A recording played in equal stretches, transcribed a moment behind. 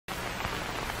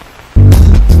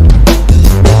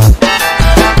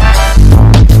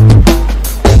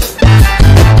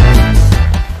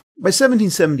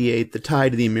1778, the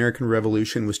tide of the American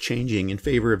Revolution was changing in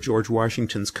favor of George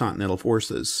Washington's Continental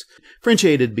forces. French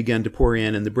aid had begun to pour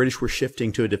in, and the British were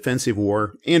shifting to a defensive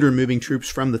war and removing troops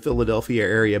from the Philadelphia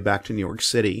area back to New York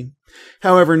City.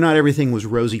 However, not everything was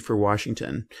rosy for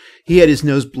Washington. He had his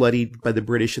nose bloodied by the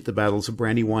British at the battles of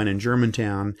Brandywine and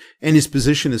Germantown, and his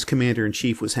position as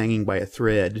commander-in-chief was hanging by a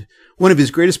thread. One of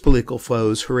his greatest political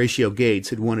foes, Horatio Gates,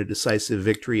 had won a decisive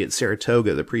victory at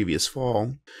Saratoga the previous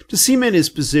fall. To cement his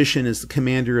position as the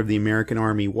commander of the American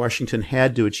army, Washington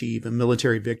had to achieve a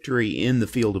military victory in the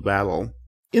field of battle.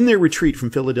 In their retreat from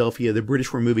Philadelphia, the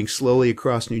British were moving slowly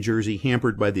across New Jersey,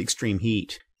 hampered by the extreme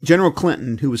heat. General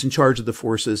Clinton, who was in charge of the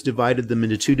forces, divided them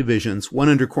into two divisions, one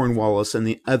under Cornwallis and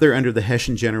the other under the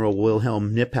Hessian general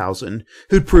Wilhelm Knyphausen,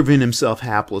 who'd proven himself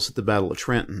hapless at the Battle of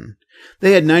Trenton.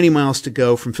 They had 90 miles to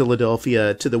go from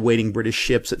Philadelphia to the waiting British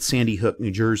ships at Sandy Hook,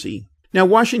 New Jersey. Now,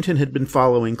 Washington had been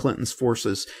following Clinton's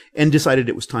forces and decided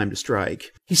it was time to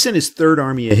strike. He sent his Third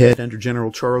Army ahead under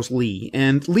General Charles Lee,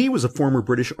 and Lee was a former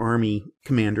British Army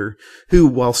commander who,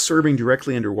 while serving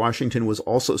directly under Washington, was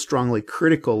also strongly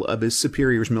critical of his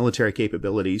superior's military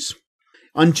capabilities.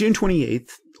 On June 28th,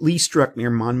 Lee struck near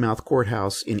Monmouth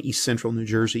Courthouse in east-central New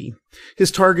Jersey.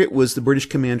 His target was the British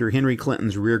commander Henry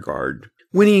Clinton's rearguard.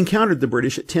 When he encountered the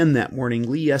British at 10 that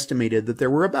morning, Lee estimated that there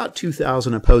were about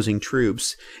 2,000 opposing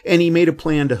troops, and he made a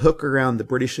plan to hook around the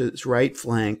British's right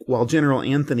flank while General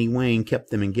Anthony Wayne kept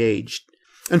them engaged.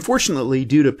 Unfortunately,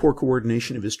 due to poor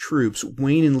coordination of his troops,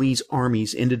 Wayne and Lee's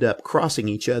armies ended up crossing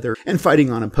each other and fighting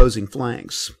on opposing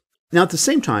flanks. Now, at the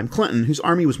same time, Clinton, whose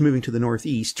army was moving to the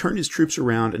northeast, turned his troops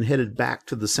around and headed back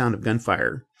to the sound of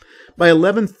gunfire. By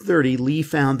 11:30, Lee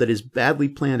found that his badly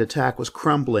planned attack was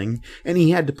crumbling, and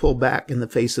he had to pull back in the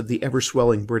face of the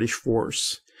ever-swelling British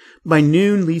force. By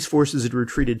noon, Lee's forces had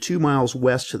retreated 2 miles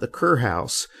west to the Kerr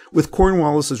House, with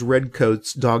Cornwallis's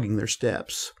redcoats dogging their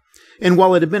steps. And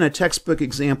while it had been a textbook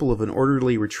example of an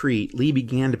orderly retreat, Lee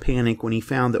began to panic when he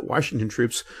found that Washington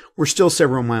troops were still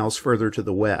several miles further to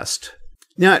the west.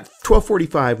 Now, at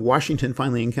 12:45, Washington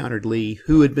finally encountered Lee,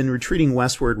 who had been retreating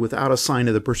westward without a sign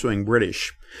of the pursuing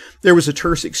British. There was a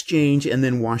terse exchange, and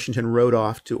then Washington rode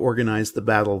off to organize the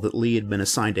battle that Lee had been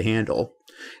assigned to handle.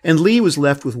 And Lee was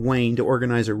left with Wayne to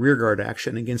organize a rearguard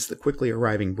action against the quickly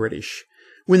arriving British.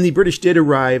 When the British did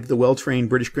arrive, the well-trained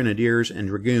British grenadiers and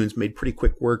dragoons made pretty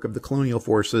quick work of the colonial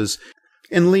forces,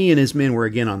 and Lee and his men were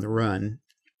again on the run.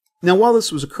 Now, while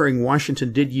this was occurring,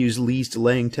 Washington did use Lee's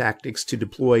delaying tactics to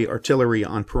deploy artillery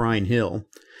on Perrine Hill.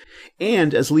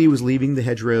 And as Lee was leaving the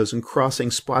hedgerows and crossing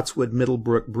Spotswood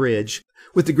Middlebrook Bridge,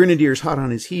 with the grenadiers hot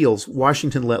on his heels,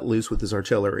 Washington let loose with his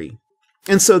artillery.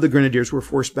 And so the grenadiers were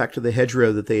forced back to the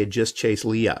hedgerow that they had just chased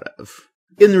Lee out of.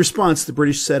 In response, the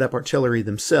British set up artillery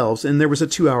themselves, and there was a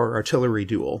 2-hour artillery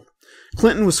duel.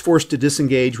 Clinton was forced to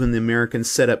disengage when the Americans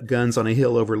set up guns on a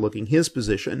hill overlooking his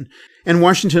position, and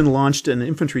Washington launched an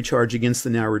infantry charge against the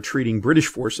now retreating British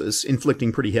forces,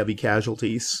 inflicting pretty heavy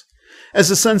casualties. As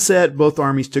the sun set, both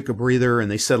armies took a breather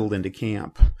and they settled into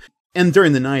camp. And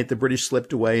during the night, the British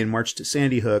slipped away and marched to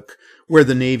Sandy Hook, where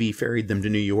the Navy ferried them to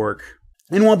New York.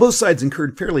 And while both sides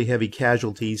incurred fairly heavy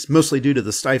casualties, mostly due to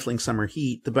the stifling summer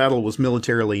heat, the battle was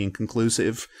militarily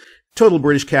inconclusive. Total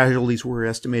British casualties were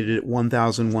estimated at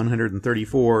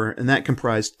 1,134, and that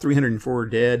comprised 304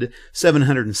 dead,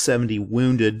 770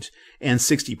 wounded, and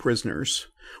 60 prisoners.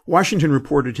 Washington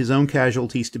reported his own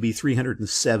casualties to be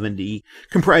 370,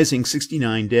 comprising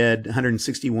 69 dead,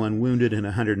 161 wounded, and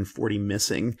 140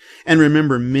 missing. And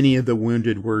remember, many of the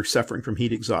wounded were suffering from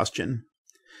heat exhaustion.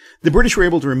 The British were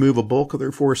able to remove a bulk of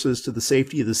their forces to the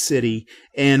safety of the city,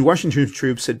 and Washington's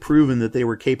troops had proven that they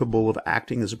were capable of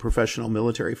acting as a professional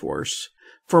military force.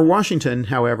 For Washington,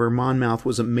 however, Monmouth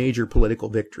was a major political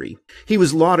victory. He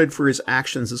was lauded for his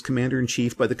actions as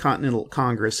commander-in-chief by the Continental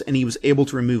Congress, and he was able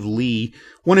to remove Lee,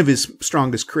 one of his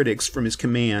strongest critics, from his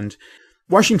command.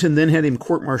 Washington then had him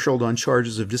court-martialed on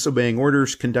charges of disobeying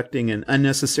orders, conducting an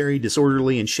unnecessary,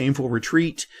 disorderly, and shameful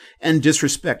retreat, and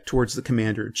disrespect towards the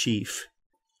commander-in-chief.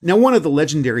 Now, one of the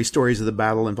legendary stories of the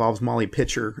battle involves Molly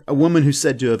Pitcher, a woman who's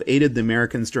said to have aided the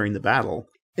Americans during the battle.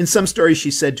 In some stories,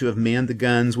 she's said to have manned the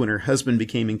guns when her husband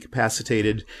became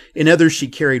incapacitated. In others, she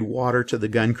carried water to the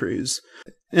gun crews.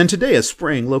 And today, a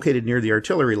spring located near the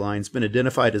artillery line has been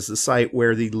identified as the site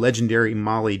where the legendary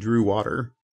Molly drew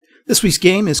water. This week's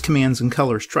game is Commands and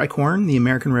Colors Tricorne, The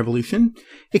American Revolution.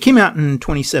 It came out in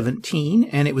 2017,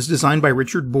 and it was designed by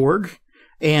Richard Borg,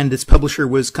 and its publisher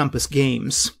was Compass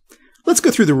Games. Let's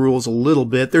go through the rules a little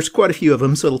bit. There's quite a few of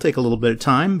them, so it'll take a little bit of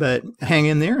time, but hang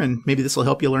in there, and maybe this will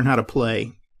help you learn how to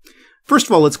play. First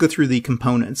of all, let's go through the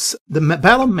components. The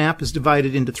battle map is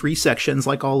divided into 3 sections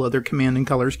like all other Command and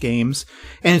Colors games,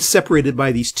 and it's separated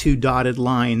by these 2 dotted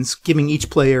lines, giving each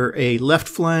player a left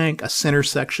flank, a center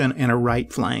section, and a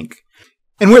right flank.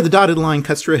 And where the dotted line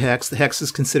cuts through a hex, the hex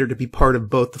is considered to be part of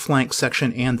both the flank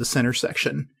section and the center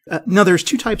section. Now, there's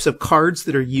 2 types of cards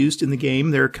that are used in the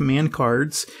game. There are command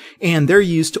cards, and they're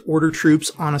used to order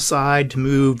troops on a side to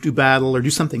move, do battle, or do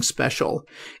something special.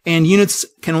 And units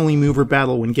can only move or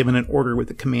battle when given an order with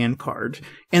a command card.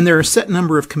 And there are a set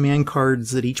number of command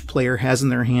cards that each player has in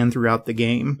their hand throughout the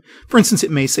game. For instance,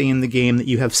 it may say in the game that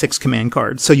you have 6 command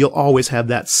cards, so you'll always have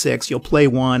that 6. You'll play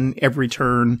 1 every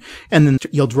turn, and then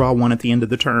you'll draw 1 at the end of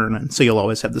the turn, and so you'll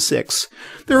always have the 6.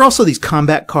 There are also these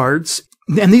combat cards,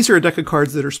 and these are a deck of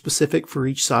cards that are specific for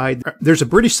each side. There's a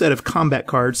British set of combat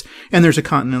cards, and there's a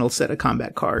continental set of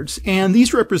combat cards. And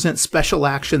these represent special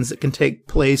actions that can take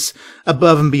place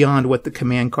above and beyond what the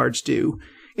command cards do.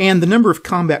 And the number of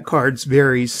combat cards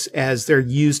varies as they're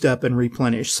used up and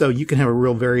replenished, so you can have a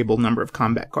real variable number of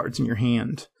combat cards in your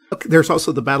hand. There's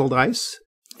also the battle dice.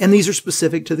 And these are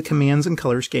specific to the Commands and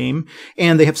Colors game,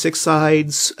 and they have 6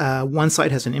 sides. One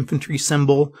side has an infantry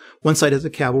symbol, one side has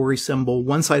a cavalry symbol,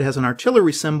 one side has an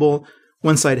artillery symbol,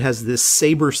 one side has this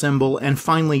saber symbol, and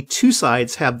finally 2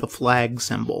 sides have the flag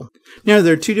symbol. Now,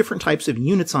 there are 2 different types of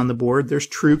units on the board. There's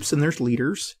troops and there's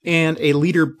leaders, and a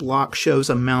leader block shows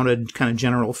a mounted kind of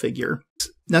general figure.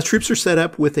 Now, troops are set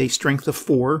up with a strength of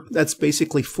 4. That's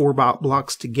basically 4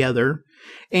 blocks together.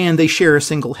 And they share a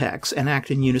single hex and act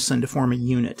in unison to form a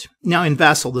unit. Now, in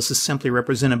Vassal, this is simply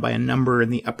represented by a number in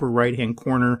the upper right-hand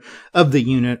corner of the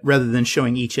unit rather than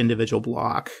showing each individual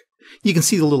block. You can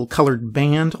see the little colored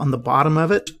band on the bottom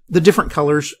of it. The different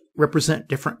colors represent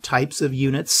different types of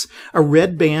units. A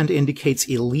red band indicates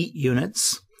elite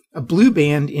units. A blue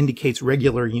band indicates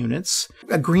regular units.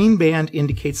 A green band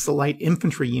indicates the light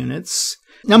infantry units.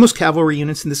 Now, most cavalry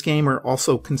units in this game are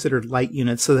also considered light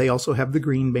units, so they also have the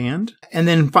green band. And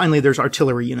then finally, there's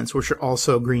artillery units, which are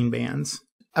also green bands.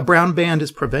 A brown band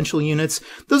is provincial units.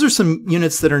 Those are some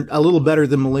units that are a little better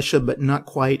than militia, but not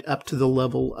quite up to the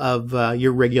level of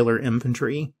your regular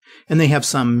infantry. And they have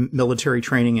some military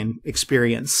training and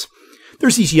experience.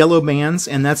 There's these yellow bands,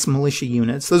 and that's militia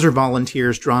units. Those are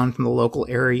volunteers drawn from the local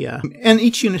area. And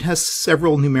each unit has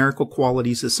several numerical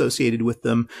qualities associated with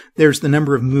them. There's the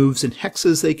number of moves and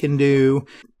hexes they can do,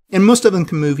 and most of them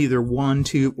can move either 1,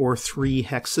 2, or 3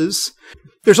 hexes.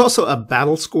 There's also a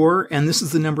battle score, and this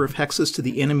is the number of hexes to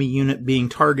the enemy unit being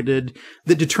targeted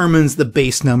that determines the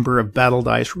base number of battle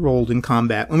dice rolled in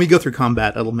combat. When we go through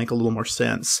combat, it'll make a little more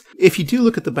sense. If you do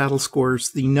look at the battle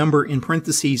scores, the number in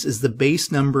parentheses is the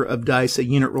base number of dice a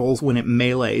unit rolls when it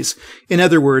melees. In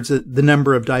other words, the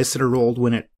number of dice that are rolled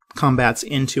when it combats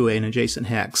into an adjacent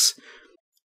hex.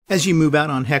 As you move out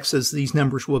on hexes, these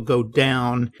numbers will go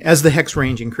down as the hex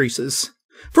range increases.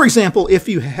 For example, if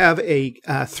you have a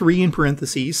 3 in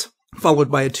parentheses,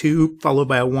 followed by a 2, followed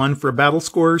by a 1 for battle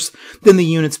scores, then the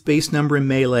unit's base number in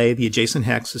melee, the adjacent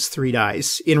hex, is 3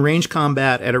 dice. In range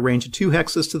combat, at a range of 2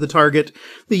 hexes to the target,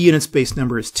 the unit's base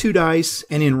number is 2 dice,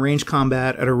 and in range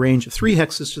combat, at a range of 3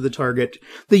 hexes to the target,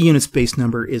 the unit's base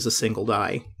number is a single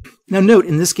die. Now note,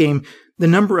 in this game, the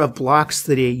number of blocks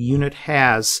that a unit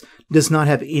has does not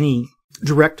have any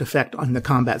direct effect on the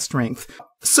combat strength.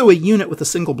 So a unit with a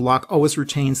single block always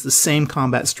retains the same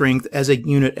combat strength as a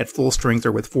unit at full strength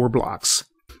or with 4 blocks.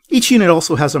 Each unit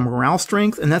also has a morale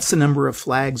strength, and that's the number of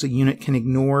flags a unit can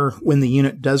ignore when the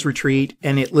unit does retreat,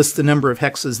 and it lists the number of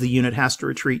hexes the unit has to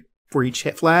retreat for each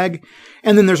flag.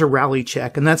 And then there's a rally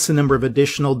check, and that's the number of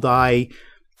additional die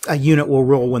a unit will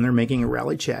roll when they're making a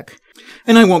rally check.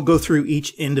 And I won't go through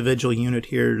each individual unit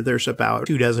here. There's about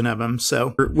 24 of them,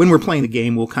 so when we're playing the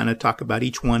game, we'll kind of talk about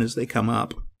each one as they come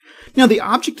up. Now, the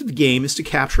object of the game is to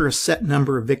capture a set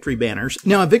number of victory banners.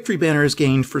 Now, a victory banner is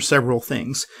gained for several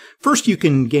things. First, you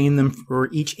can gain them for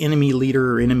each enemy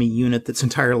leader or enemy unit that's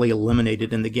entirely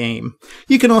eliminated in the game.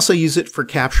 You can also use it for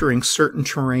capturing certain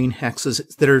terrain hexes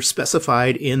that are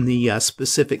specified in the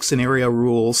specific scenario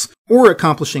rules, or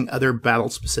accomplishing other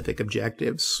battle-specific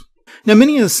objectives. Now,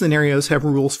 many of the scenarios have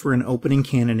rules for an opening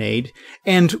cannonade,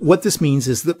 and what this means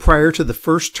is that prior to the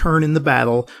first turn in the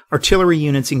battle, artillery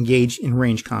units engage in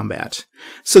range combat.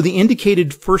 So the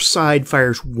indicated first side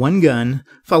fires 1 gun,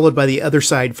 followed by the other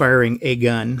side firing a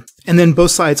gun, and then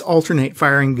both sides alternate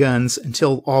firing guns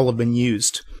until all have been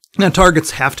used. Now,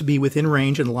 targets have to be within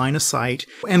range and line of sight,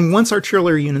 and once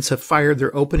artillery units have fired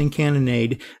their opening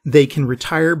cannonade, they can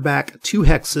retire back 2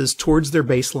 hexes towards their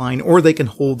baseline, or they can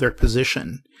hold their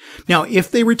position. Now,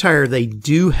 if they retire, they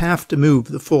do have to move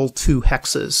the full 2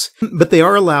 hexes, but they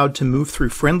are allowed to move through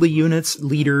friendly units,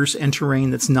 leaders, and terrain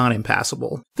that's not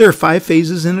impassable. There are 5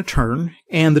 phases in a turn,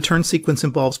 and the turn sequence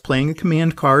involves playing a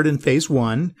command card in Phase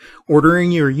 1,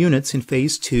 ordering your units in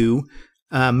Phase 2,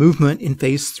 movement in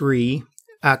Phase 3,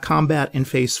 combat in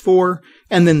Phase 4,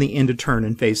 and then the end of turn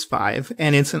in Phase 5.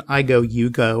 And it's an I go, you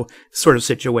go sort of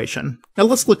situation. Now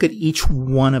let's look at each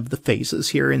one of the phases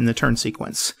here in the turn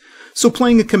sequence. So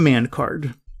playing a command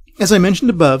card. As I mentioned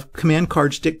above, command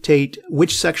cards dictate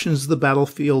which sections of the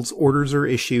battlefield's orders are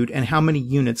issued and how many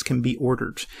units can be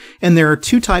ordered. And there are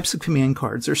 2 types of command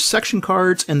cards. There's section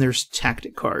cards and there's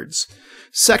tactic cards.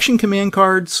 Section command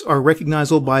cards are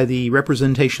recognizable by the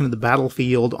representation of the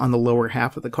battlefield on the lower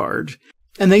half of the card,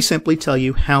 and they simply tell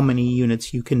you how many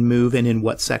units you can move and in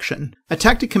what section. A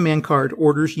tactic command card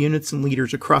orders units and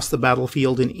leaders across the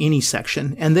battlefield in any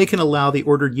section, and they can allow the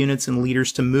ordered units and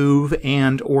leaders to move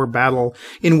and or battle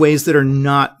in ways that are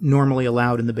not normally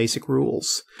allowed in the basic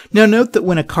rules. Now note that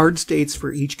when a card states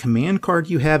for each command card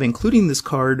you have, including this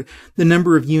card, the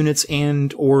number of units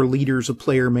and or leaders a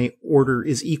player may order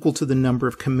is equal to the number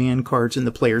of command cards in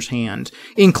the player's hand,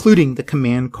 including the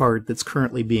command card that's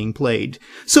currently being played.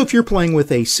 So if you're playing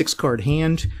with a 6-card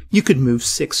hand, you could move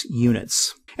 6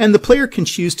 units. And the player can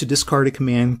choose to discard a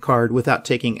command card without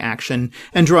taking action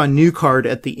and draw a new card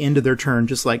at the end of their turn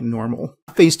just like normal.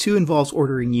 Phase 2 involves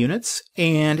ordering units,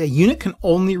 and a unit can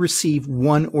only receive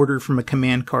 1 order from a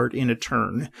command card in a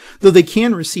turn, though they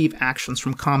can receive actions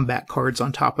from combat cards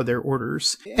on top of their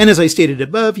orders. And as I stated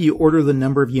above, you order the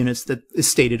number of units that is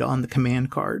stated on the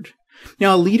command card.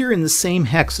 Now, a leader in the same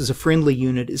hex as a friendly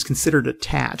unit is considered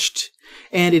attached,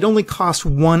 and it only costs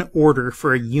 1 order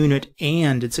for a unit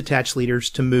and its attached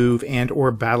leaders to move and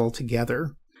or battle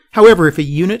together. However, if a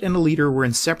unit and a leader were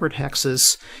in separate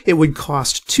hexes, it would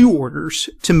cost 2 orders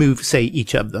to move, say,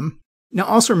 each of them. Now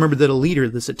also remember that a leader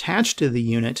that's attached to the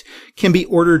unit can be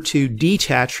ordered to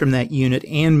detach from that unit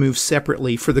and move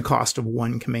separately for the cost of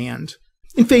 1 command.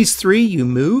 In Phase 3, you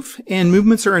move, and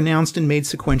movements are announced and made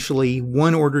sequentially,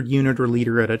 1 ordered unit or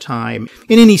leader at a time,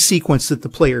 in any sequence that the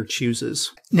player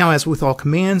chooses. Now, as with all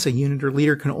commands, a unit or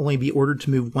leader can only be ordered to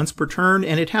move once per turn,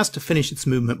 and it has to finish its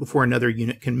movement before another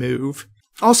unit can move.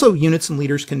 Also, units and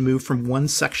leaders can move from one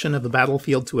section of the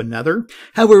battlefield to another.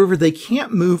 However, they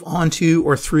can't move onto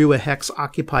or through a hex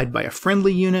occupied by a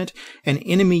friendly unit, an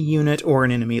enemy unit, or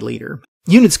an enemy leader.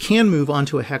 Units can move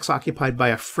onto a hex occupied by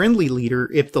a friendly leader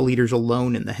if the leader's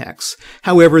alone in the hex.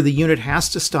 However, the unit has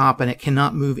to stop and it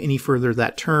cannot move any further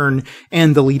that turn,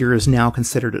 and the leader is now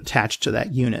considered attached to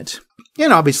that unit.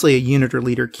 And obviously, a unit or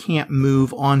leader can't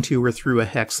move onto or through a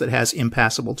hex that has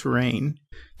impassable terrain.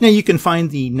 Now, you can find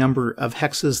the number of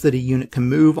hexes that a unit can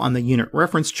move on the unit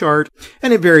reference chart,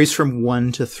 and it varies from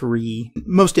 1 to 3.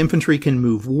 Most infantry can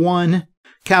move 1,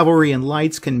 cavalry and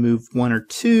lights can move 1 or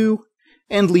 2,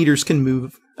 and leaders can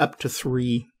move up to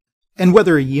 3. And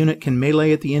whether a unit can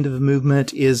melee at the end of a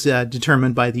movement is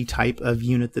determined by the type of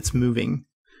unit that's moving.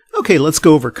 Okay, let's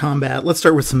go over combat. Let's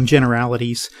start with some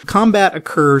generalities. Combat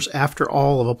occurs after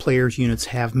all of a player's units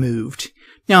have moved.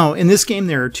 Now, in this game,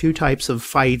 there are 2 types of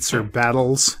fights or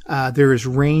battles. There is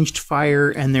ranged fire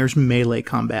and there's melee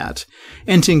combat.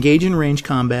 And to engage in ranged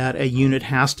combat, a unit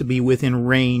has to be within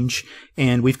range,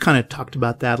 and we've kind of talked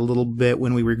about that a little bit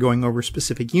when we were going over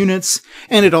specific units,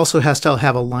 and it also has to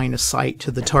have a line of sight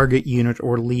to the target unit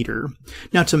or leader.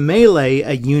 Now, to melee,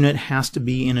 a unit has to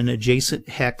be in an adjacent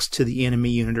hex to the enemy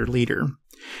unit or leader.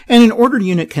 And an ordered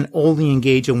unit can only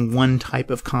engage in one type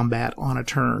of combat on a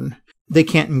turn. They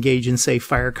can't engage in, say,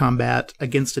 fire combat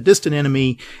against a distant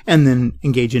enemy and then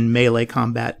engage in melee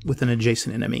combat with an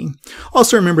adjacent enemy.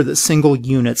 Also remember that single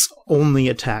units only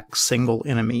attack single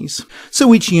enemies,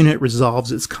 so each unit resolves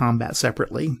its combat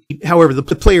separately. However, the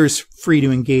player is free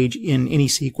to engage in any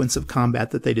sequence of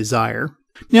combat that they desire.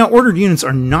 Now, ordered units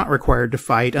are not required to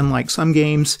fight, unlike some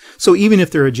games, so even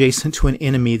if they're adjacent to an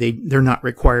enemy, they're not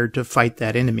required to fight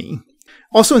that enemy.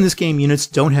 Also in this game, units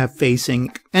don't have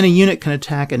facing, and a unit can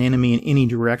attack an enemy in any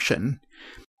direction.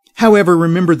 However,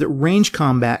 remember that range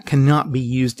combat cannot be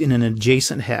used in an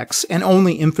adjacent hex, and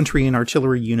only infantry and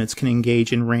artillery units can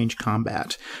engage in range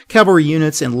combat. Cavalry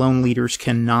units and lone leaders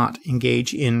cannot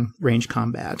engage in range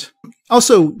combat.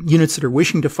 Also, units that are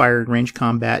wishing to fire in range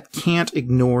combat can't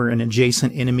ignore an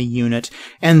adjacent enemy unit,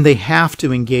 and they have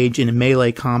to engage in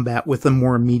melee combat with a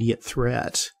more immediate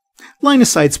threat. Line of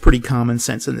sight's pretty common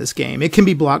sense in this game. It can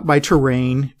be blocked by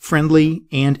terrain, friendly,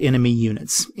 and enemy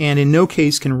units, and in no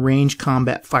case can range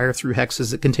combat fire through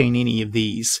hexes that contain any of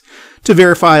these. To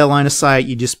verify a line of sight,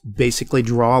 you just basically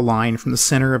draw a line from the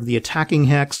center of the attacking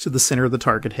hex to the center of the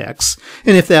target hex,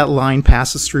 and if that line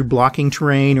passes through blocking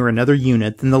terrain or another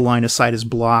unit, then the line of sight is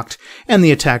blocked, and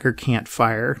the attacker can't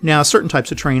fire. Now, certain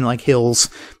types of terrain like hills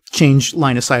change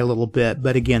line of sight a little bit,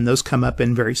 but again, those come up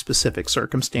in very specific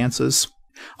circumstances.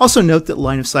 Also note that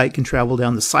line of sight can travel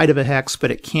down the side of a hex, but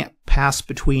it can't pass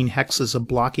between hexes of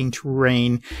blocking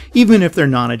terrain, even if they're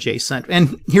non-adjacent.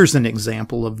 And here's an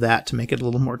example of that to make it a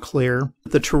little more clear.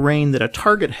 The terrain that a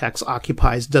target hex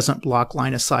occupies doesn't block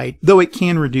line of sight, though it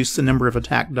can reduce the number of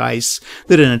attack dice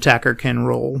that an attacker can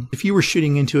roll. If you were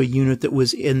shooting into a unit that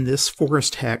was in this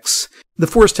forest hex, the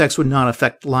forest hex would not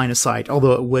affect line of sight,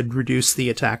 although it would reduce the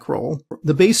attack roll.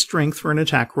 The base strength for an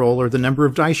attack roll, or the number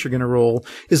of dice you're going to roll,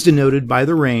 is denoted by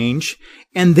the range,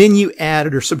 and then you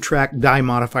add or subtract die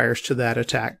modifiers to that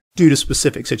attack due to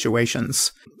specific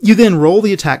situations. You then roll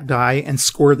the attack die and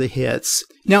score the hits.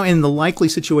 Now, in the likely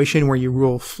situation where you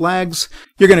roll flags,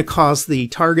 you're going to cause the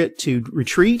target to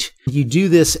retreat. You do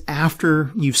this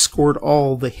after you've scored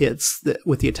all the hits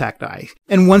with the attack die.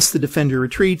 And once the defender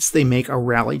retreats, they make a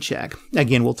rally check.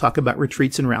 Again, we'll talk about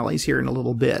retreats and rallies here in a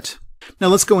little bit. Now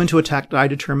let's go into attack die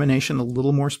determination a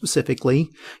little more specifically.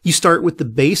 You start with the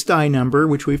base die number,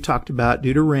 which we've talked about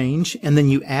due to range, and then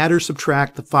you add or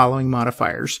subtract the following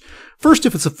modifiers. First,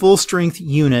 if it's a full strength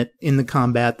unit in the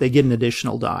combat, they get an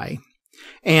additional die.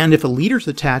 And if a leader's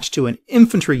attached to an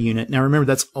infantry unit, now remember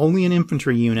that's only an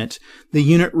infantry unit, the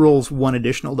unit rolls one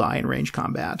additional die in range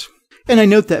combat. And I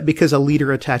note that because a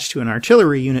leader attached to an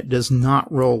artillery unit does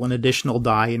not roll an additional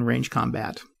die in range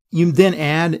combat. You then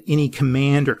add any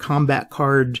command or combat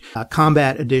card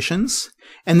combat additions,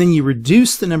 and then you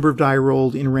reduce the number of die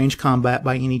rolled in range combat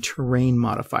by any terrain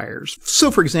modifiers.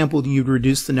 So, for example, you'd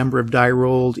reduce the number of die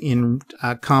rolled in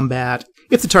combat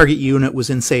if the target unit was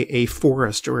in, say, a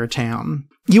forest or a town.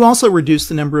 You also reduce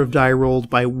the number of die rolled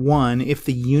by 1 if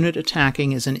the unit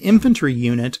attacking is an infantry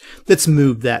unit that's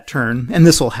moved that turn, and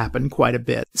this will happen quite a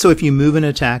bit. So if you move an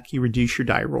attack, you reduce your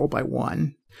die roll by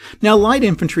 1. Now, light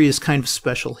infantry is kind of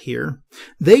special here.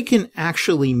 They can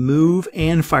actually move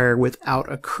and fire without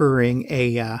incurring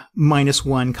a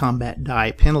 -1 combat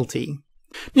die penalty.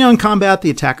 Now, in combat,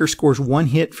 the attacker scores 1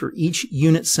 hit for each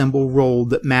unit symbol rolled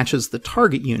that matches the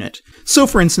target unit. So,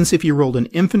 for instance, if you rolled an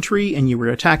infantry and you were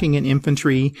attacking an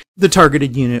infantry, the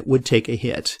targeted unit would take a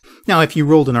hit. Now, if you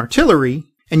rolled an artillery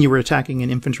and you were attacking an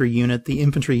infantry unit, the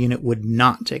infantry unit would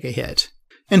not take a hit.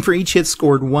 And for each hit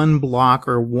scored, 1 block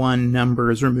or 1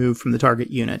 number is removed from the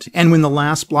target unit. And when the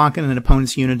last block in an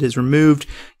opponent's unit is removed,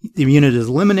 the unit is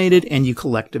eliminated and you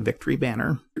collect a victory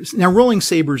banner. Now, rolling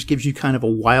sabers gives you kind of a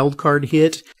wild card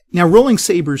hit. Now, rolling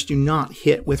sabers do not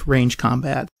hit with range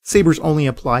combat. Sabers only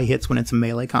apply hits when it's a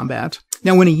melee combat.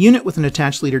 Now, when a unit with an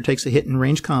attached leader takes a hit in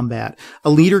range combat,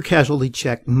 a leader casualty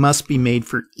check must be made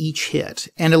for each hit,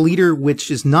 and a leader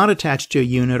which is not attached to a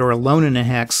unit or alone in a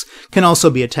hex can also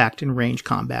be attacked in range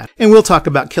combat. And we'll talk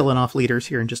about killing off leaders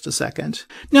here in just a second.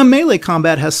 Now, melee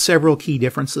combat has several key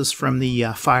differences from the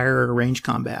fire or range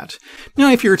combat.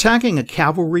 Now, if you're attacking a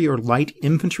cavalry or light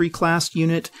infantry class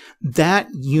unit, that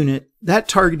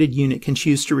targeted unit can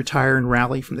choose to retire and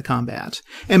rally from the combat.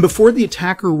 And before the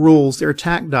attacker rolls their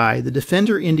attack die, the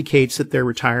defender indicates that they're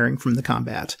retiring from the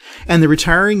combat. And the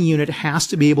retiring unit has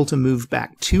to be able to move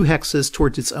back 2 hexes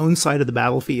towards its own side of the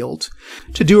battlefield.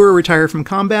 To do or retire from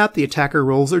combat, the attacker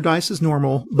rolls their dice as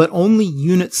normal, but only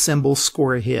unit symbols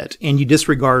score a hit, and you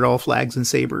disregard all flags and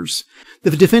sabers.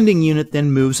 The defending unit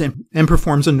then moves and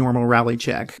performs a normal rally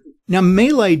check. Now,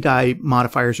 melee die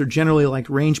modifiers are generally like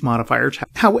range modifiers.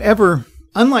 However,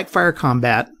 unlike fire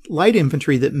combat, light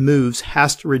infantry that moves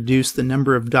has to reduce the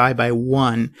number of die by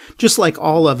 1, just like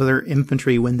all other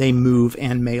infantry when they move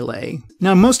and melee.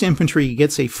 Now, most infantry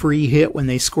gets a free hit when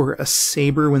they score a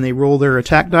saber when they roll their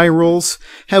attack die rolls.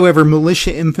 However,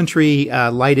 militia infantry,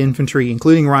 light infantry,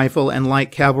 including rifle, and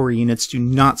light cavalry units do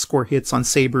not score hits on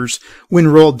sabers when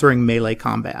rolled during melee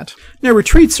combat. Now,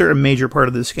 retreats are a major part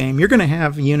of this game. You're going to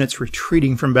have units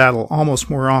retreating from battle almost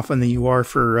more often than you are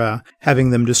for having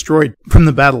them destroyed from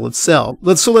the battle itself.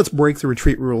 Let's break the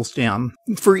retreat rules down.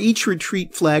 For each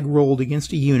retreat flag rolled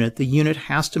against a unit, the unit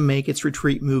has to make its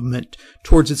retreat movement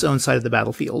towards its own side of the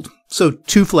battlefield. So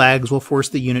 2 flags will force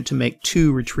the unit to make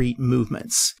 2 retreat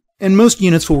movements. And most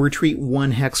units will retreat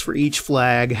 1 hex for each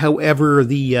flag. However,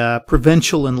 the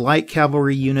provincial and light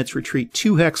cavalry units retreat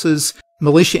 2 hexes.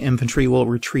 Militia infantry will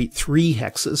retreat 3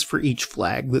 hexes for each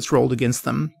flag that's rolled against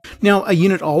them. Now, a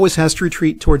unit always has to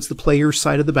retreat towards the player's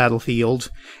side of the battlefield,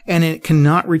 and it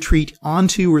cannot retreat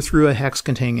onto or through a hex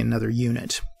containing another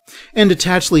unit. And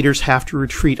attached leaders have to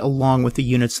retreat along with the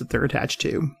units that they're attached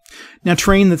to. Now,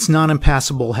 terrain that's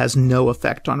non-impassable has no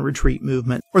effect on retreat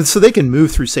movement, so they can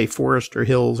move through, say, forest or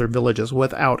hills or villages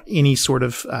without any sort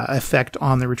of effect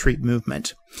on the retreat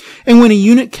movement. And when a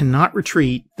unit cannot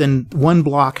retreat, then 1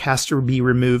 block has to be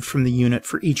removed from the unit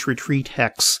for each retreat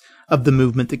hex of the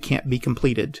movement that can't be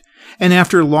completed. And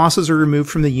after losses are removed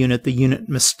from the unit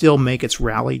must still make its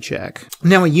rally check.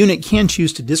 Now, a unit can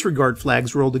choose to disregard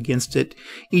flags rolled against it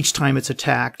each time it's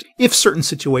attacked, if certain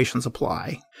situations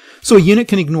apply. So a unit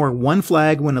can ignore 1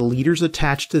 flag when a leader's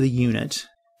attached to the unit,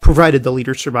 provided the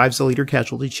leader survives the leader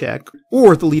casualty check,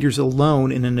 or the leader's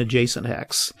alone in an adjacent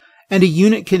hex. And a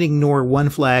unit can ignore 1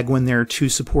 flag when there are 2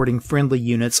 supporting friendly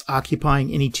units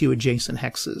occupying any 2 adjacent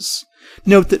hexes.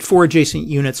 Note that 4 adjacent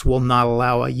units will not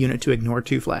allow a unit to ignore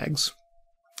 2 flags.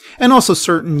 And also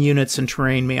certain units and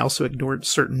terrain may also ignore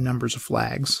certain numbers of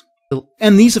flags.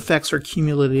 And these effects are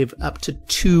cumulative up to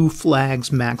 2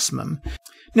 flags maximum.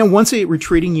 Now, once a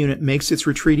retreating unit makes its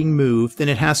retreating move, then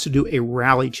it has to do a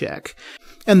rally check.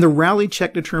 And the rally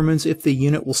check determines if the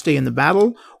unit will stay in the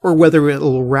battle or whether it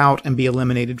will rout and be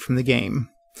eliminated from the game.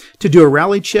 To do a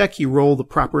rally check, you roll the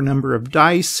proper number of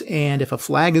dice, and if a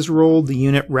flag is rolled, the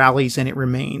unit rallies and it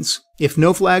remains. If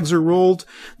no flags are rolled,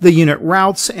 the unit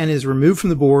routs and is removed from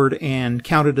the board and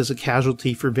counted as a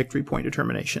casualty for victory point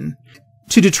determination.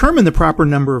 To determine the proper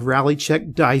number of rally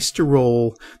check dice to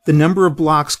roll, the number of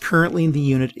blocks currently in the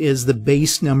unit is the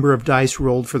base number of dice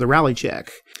rolled for the rally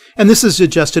check. And this is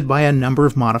adjusted by a number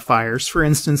of modifiers. For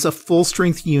instance, a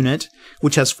full-strength unit,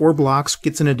 which has 4 blocks,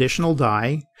 gets an additional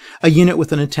die. A unit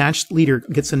with an attached leader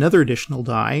gets another additional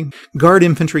die. Guard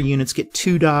infantry units get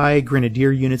 2 die.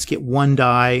 Grenadier units get 1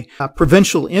 die.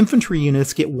 Provincial infantry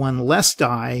units get 1 less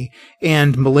die.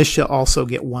 And militia also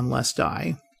get 1 less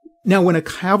die. Now, when a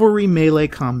cavalry melee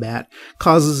combat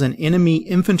causes an enemy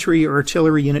infantry or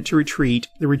artillery unit to retreat,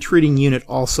 the retreating unit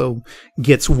also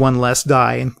gets 1 less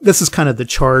die, and this is kind of the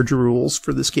charge rules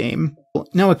for this game.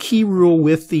 Now, a key rule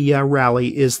with the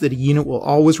rally is that a unit will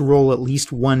always roll at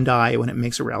least 1 die when it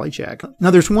makes a rally check.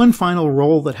 Now, there's one final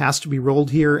roll that has to be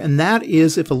rolled here, and that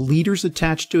is if a leader's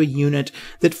attached to a unit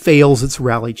that fails its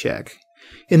rally check.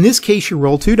 In this case, you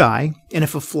roll 2 die, and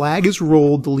if a flag is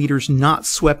rolled, the leader's not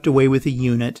swept away with a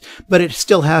unit, but it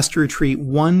still has to retreat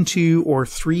 1, 2, or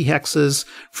 3 hexes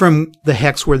from the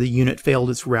hex where the unit failed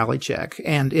its rally check,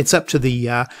 and it's up to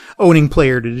the owning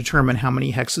player to determine how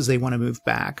many hexes they want to move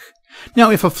back.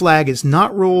 Now, if a flag is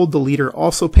not rolled, the leader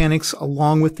also panics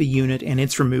along with the unit, and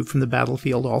it's removed from the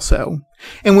battlefield also.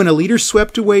 And when a leader's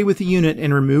swept away with the unit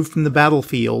and removed from the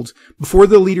battlefield, before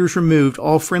the leader's removed,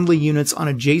 all friendly units on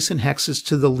adjacent hexes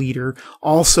to the leader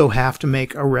also have to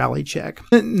make a rally check.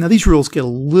 Now, these rules get a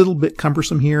little bit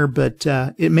cumbersome here, but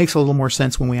it makes a little more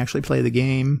sense when we actually play the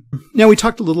game. Now, we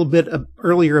talked a little bit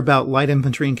earlier about light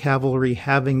infantry and cavalry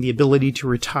having the ability to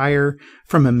retire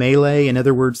from a melee. In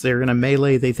other words, they're in a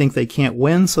melee, they think they can't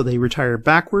win, so they retire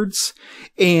backwards.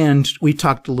 And we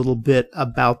talked a little bit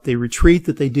about the retreat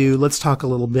that they do. Let's talk a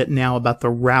little bit now about the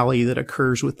rally that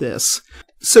occurs with this.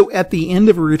 So at the end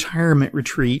of a retirement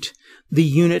retreat, the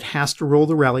unit has to roll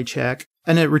the rally check.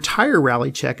 And a retire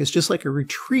rally check is just like a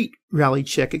retreat rally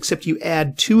check, except you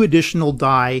add 2 additional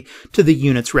die to the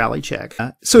unit's rally check.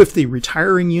 So if the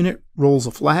retiring unit rolls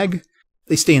a flag,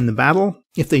 they stay in the battle.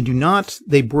 If they do not,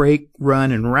 they break,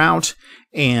 run, and rout,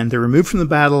 and they're removed from the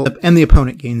battle, and the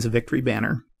opponent gains a victory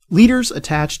banner. Leaders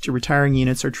attached to retiring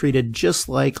units are treated just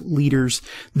like leaders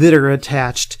that are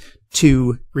attached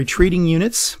to retreating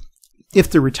units.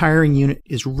 If the retiring unit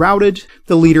is routed,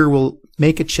 the leader will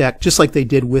make a check, just like they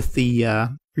did with the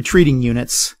retreating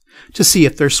units, to see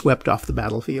if they're swept off the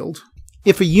battlefield.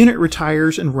 If a unit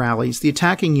retires and rallies, the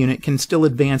attacking unit can still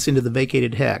advance into the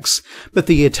vacated hex, but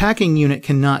the attacking unit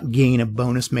cannot gain a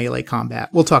bonus melee combat.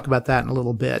 We'll talk about that in a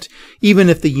little bit, even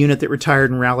if the unit that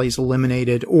retired and rallies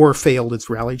eliminated or failed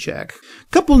its rally check.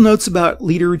 Couple notes about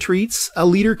leader retreats. A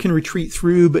leader can retreat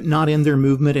through but not end their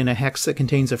movement in a hex that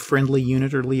contains a friendly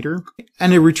unit or leader.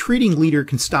 And a retreating leader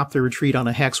can stop their retreat on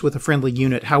a hex with a friendly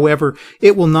unit. However,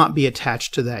 it will not be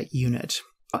attached to that unit.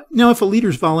 Now, if a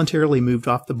leader's voluntarily moved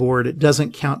off the board, it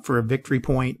doesn't count for a victory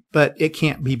point, but it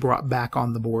can't be brought back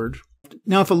on the board.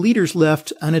 Now, if a leader's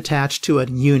left unattached to a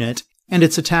unit and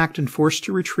it's attacked and forced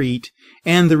to retreat,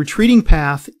 and the retreating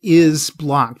path is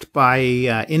blocked by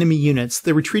enemy units,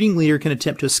 the retreating leader can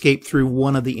attempt to escape through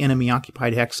one of the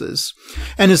enemy-occupied hexes.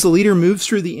 And as the leader moves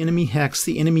through the enemy hex,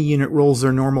 the enemy unit rolls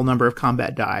their normal number of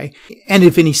combat die. And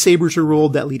if any sabers are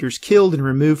rolled, that leader's killed and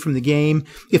removed from the game.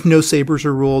 If no sabers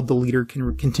are rolled, the leader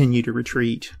can continue to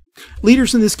retreat.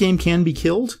 Leaders in this game can be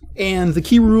killed, and the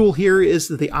key rule here is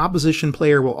that the opposition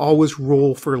player will always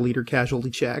roll for a leader casualty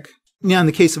check. Now, in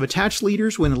the case of attached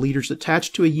leaders, when a leader's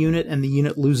attached to a unit and the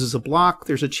unit loses a block,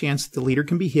 there's a chance that the leader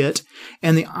can be hit,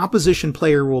 and the opposition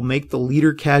player will make the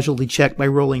leader casualty check by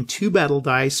rolling 2 battle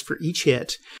dice for each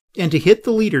hit. And to hit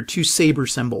the leader, 2 saber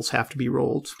symbols have to be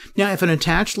rolled. Now, if an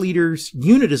attached leader's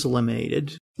unit is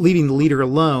eliminated, leaving the leader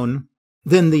alone,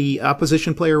 then the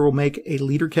opposition player will make a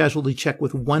leader casualty check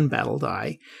with 1 battle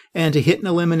die, and to hit and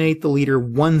eliminate the leader,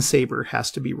 1 saber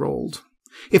has to be rolled.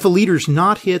 If a leader's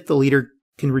not hit, the leader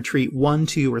can retreat 1,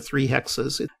 2, or 3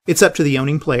 hexes. It's up to the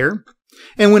owning player.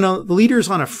 And when the leader is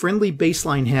on a friendly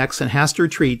baseline hex and has to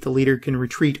retreat, the leader can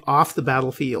retreat off the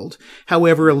battlefield.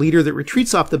 However, a leader that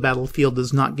retreats off the battlefield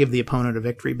does not give the opponent a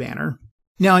victory banner.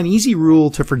 Now, an easy rule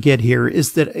to forget here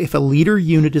is that if a leader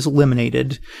unit is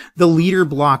eliminated, the leader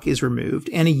block is removed,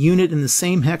 and a unit in the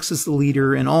same hex as the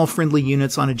leader and all friendly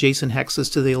units on adjacent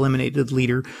hexes to the eliminated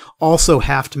leader also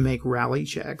have to make rally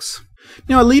checks.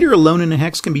 Now, a leader alone in a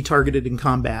hex can be targeted in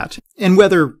combat, and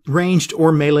whether ranged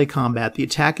or melee combat, the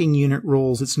attacking unit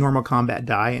rolls its normal combat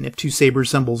die, and if 2 saber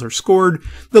symbols are scored,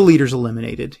 the leader's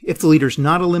eliminated. If the leader's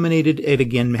not eliminated, it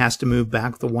again has to move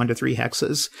back the 1 to 3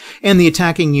 hexes, and the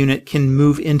attacking unit can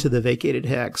move into the vacated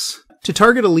hex. To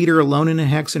target a leader alone in a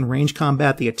hex in range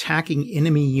combat, the attacking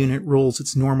enemy unit rolls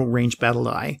its normal range battle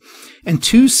die, and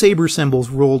 2 saber symbols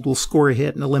rolled will score a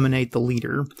hit and eliminate the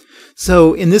leader.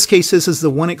 So in this case, this is the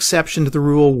one exception to the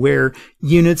rule where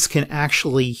units can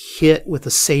actually hit with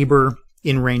a saber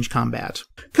in range combat.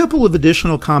 A couple of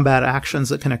additional combat actions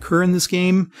that can occur in this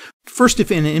game. First,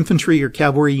 if an infantry or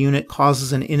cavalry unit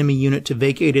causes an enemy unit to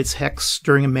vacate its hex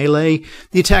during a melee,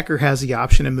 the attacker has the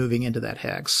option of moving into that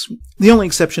hex. The only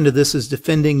exception to this is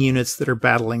defending units that are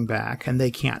battling back, and they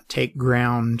can't take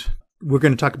ground. We're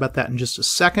going to talk about that in just a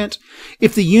second.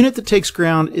 If the unit that takes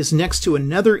ground is next to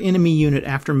another enemy unit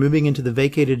after moving into the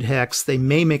vacated hex, they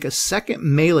may make a second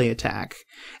melee attack.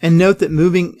 And note that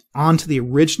moving onto the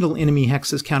original enemy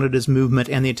hex is counted as movement,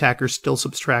 and the attacker still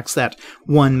subtracts that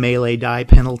 1 melee die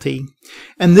penalty.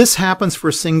 And this happens for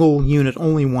a single unit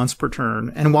only once per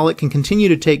turn, and while it can continue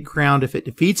to take ground if it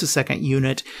defeats a second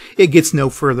unit, it gets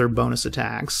no further bonus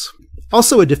attacks.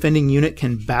 Also, a defending unit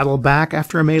can battle back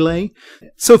after a melee.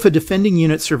 So if a defending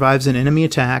unit survives an enemy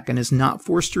attack and is not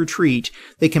forced to retreat,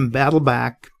 they can battle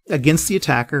back against the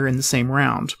attacker in the same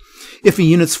round. If a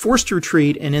unit's forced to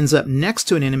retreat and ends up next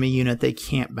to an enemy unit, they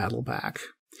can't battle back.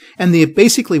 And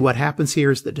basically what happens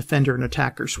here is the defender and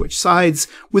attacker switch sides,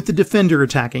 with the defender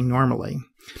attacking normally.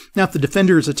 Now, if the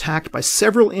defender is attacked by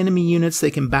several enemy units,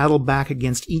 they can battle back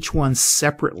against each one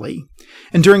separately.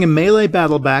 And during a melee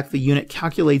battle back, the unit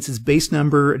calculates its base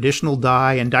number, additional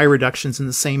die, and die reductions in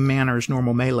the same manner as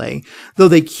normal melee, though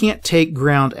they can't take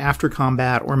ground after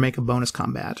combat or make a bonus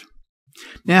combat.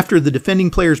 Now, after the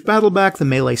defending player's battle back, the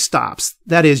melee stops.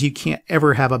 That is, you can't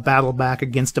ever have a battle back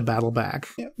against a battle back.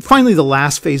 Finally, the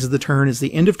last phase of the turn is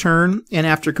the end of turn, and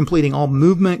after completing all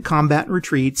movement, combat, and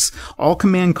retreats, all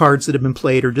command cards that have been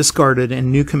played are discarded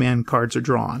and new command cards are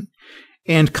drawn.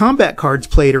 And combat cards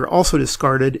played are also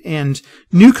discarded, and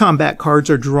new combat cards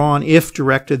are drawn if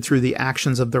directed through the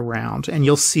actions of the round. And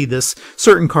you'll see this.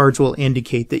 Certain cards will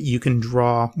indicate that you can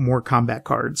draw more combat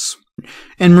cards.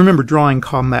 And remember, drawing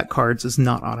combat cards is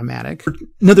not automatic.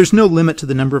 Now, there's no limit to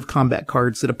the number of combat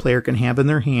cards that a player can have in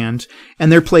their hand,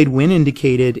 and they're played when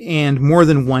indicated, and more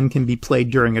than one can be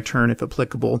played during a turn if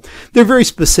applicable. They're very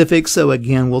specific, so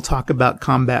again, we'll talk about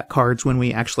combat cards when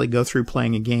we actually go through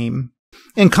playing a game.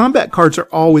 And combat cards are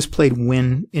always played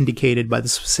when indicated by the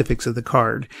specifics of the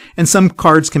card. And some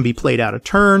cards can be played out of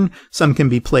turn, some can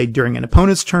be played during an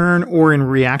opponent's turn, or in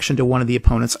reaction to one of the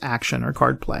opponent's action or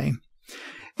card play.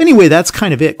 Anyway, that's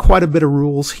kind of it. Quite a bit of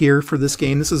rules here for this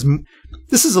game. This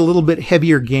is a little bit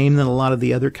heavier game than a lot of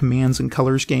the other Commands and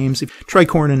Colors games.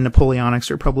 Tricorne and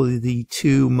Napoleonics are probably the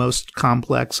 2 most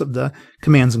complex of the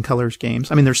Commands and Colors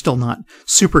games. I mean, they're still not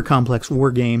super complex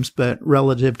war games, but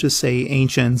relative to, say,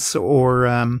 Ancients or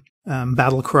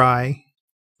Battle Cry,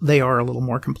 they are a little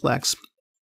more complex.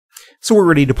 So we're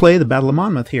ready to play the Battle of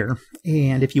Monmouth here.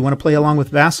 And if you want to play along with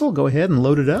Vassal, go ahead and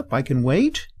load it up. I can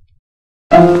wait.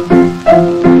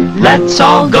 Let's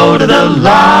all go to the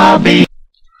lobby.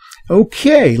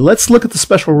 Okay, let's look at the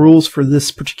special rules for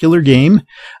this particular game.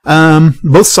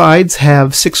 Both sides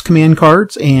have 6 command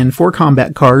cards and 4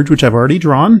 combat cards, which I've already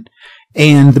drawn.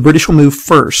 And the British will move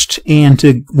first. And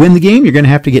to win the game, you're going to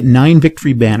have to get 9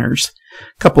 victory banners.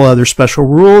 A couple other special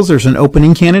rules. There's an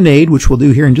opening cannonade, which we'll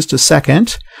do here in just a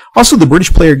second. Also, the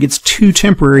British player gets 2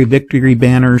 temporary victory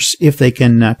banners if they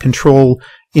can control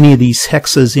any of these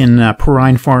hexes in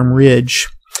Perrine Farm Ridge.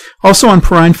 Also on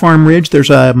Perrine Farm Ridge, there's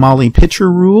a Molly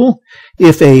Pitcher rule.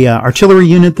 If a artillery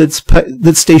unit that's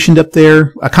stationed up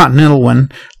there, a continental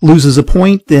one, loses a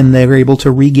point, then they're able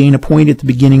to regain a point at the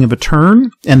beginning of a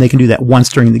turn, and they can do that once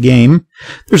during the game.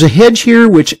 There's a hedge here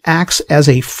which acts as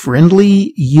a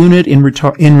friendly unit in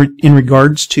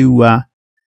regards to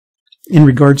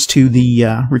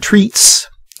the retreats,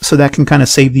 so that can kind of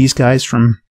save these guys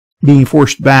from being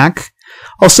forced back.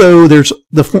 Also, there's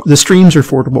the streams are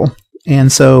fordable.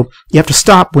 And so you have to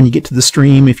stop when you get to the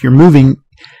stream if you're moving,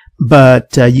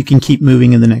 but you can keep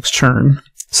moving in the next turn.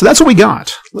 So that's what we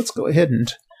got. Let's go ahead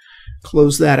and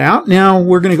close that out. Now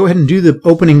we're going to go ahead and do the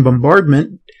opening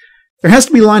bombardment. There has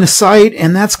to be line of sight,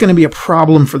 and that's going to be a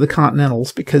problem for the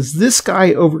Continentals because this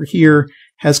guy over here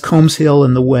has Combs Hill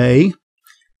in the way.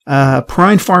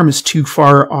 Perrine Farm is too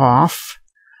far off.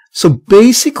 So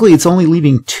basically it's only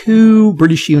leaving 2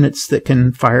 British units that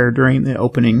can fire during the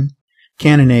opening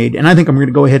cannonade, and I think I'm going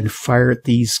to go ahead and fire at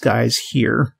these guys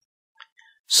here.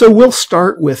 So we'll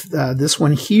start with this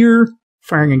one here,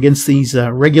 firing against these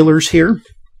regulars here.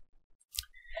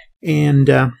 And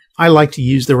I like to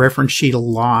use the reference sheet a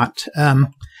lot.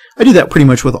 I do that pretty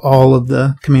much with all of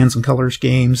the Commands and Colors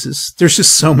games. There's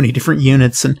just so many different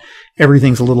units, and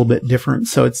everything's a little bit different,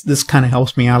 so this kind of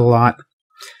helps me out a lot.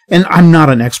 And I'm not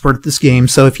an expert at this game,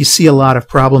 so if you see a lot of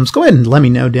problems, go ahead and let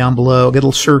me know down below.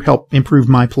 It'll sure help improve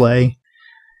my play.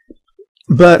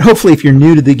 But hopefully if you're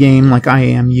new to the game like I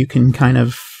am, you can kind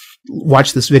of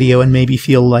watch this video and maybe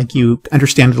feel like you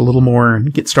understand it a little more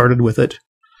and get started with it.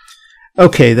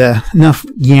 Okay, enough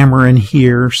yammering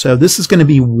here. So this is going to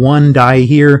be 1 die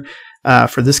here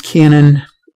for this cannon,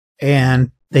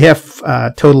 and they have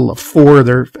a total of 4.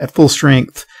 They're at full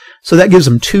strength. So that gives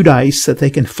them 2 dice that they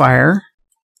can fire.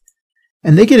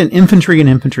 And they get an infantry and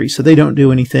infantry, so they don't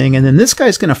do anything. And then this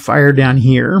guy's going to fire down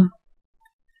here.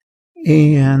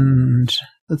 And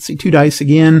let's see, 2 dice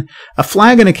again. A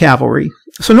flag and a cavalry.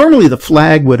 So normally the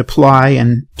flag would apply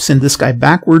and send this guy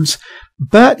backwards,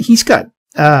 but he's got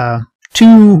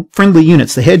 2 friendly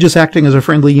units. The hedge is acting as a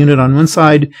friendly unit on one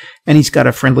side, and he's got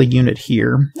a friendly unit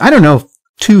here. I don't know if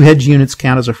 2 hedge units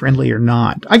count as a friendly or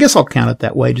not. I guess I'll count it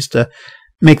that way just to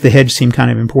make the hedge seem kind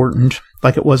of important,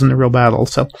 like it was in the real battle.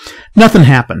 So nothing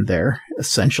happened there,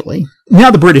 essentially.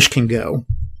 Now the British can go.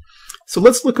 So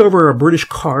let's look over our British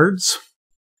cards.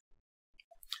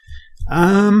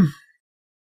 Oh,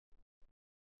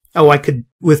 I could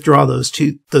withdraw those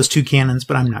two cannons,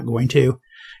 but I'm not going to.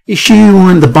 Issue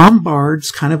 1, the bombard's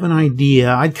kind of an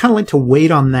idea. I'd kind of like to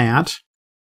wait on that.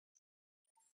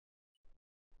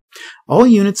 All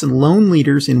units and lone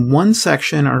leaders in one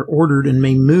section are ordered and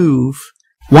may move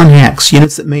 1 hex.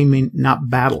 Units that may not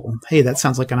battle. Hey, that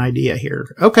sounds like an idea here.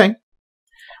 Okay.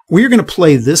 We're going to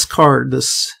play this card,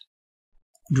 this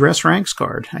Dress Ranks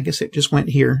card. I guess it just went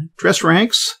here. Dress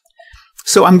Ranks.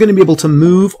 So I'm going to be able to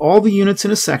move all the units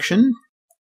in a section.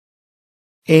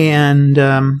 And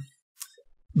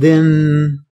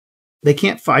then they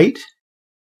can't fight.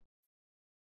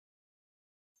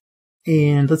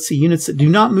 And let's see, units that do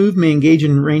not move may engage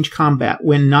in range combat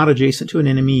when not adjacent to an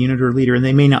enemy unit or leader, and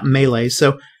they may not melee.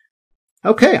 So,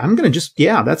 okay, I'm going to just,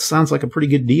 yeah, that sounds like a pretty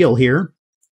good deal here.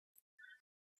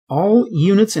 All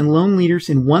units and lone leaders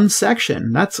in one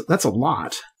section. That's a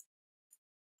lot.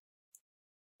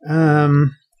 Okay,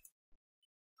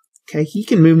 he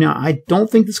can move now. I don't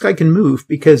think this guy can move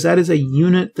because that is a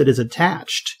unit that is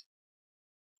attached.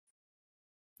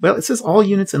 Well, it says all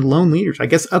units and lone leaders. I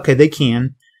guess, okay, they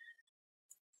can.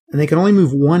 And they can only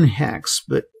move 1 hex,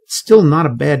 but still not a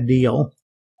bad deal.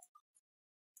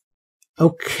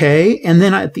 Okay, and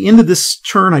then at the end of this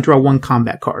turn, I draw 1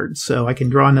 combat card. So I can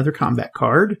draw another combat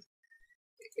card.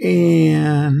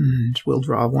 And we'll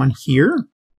draw 1 here.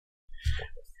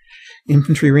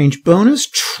 Infantry range bonus,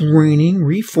 training,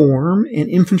 reform, and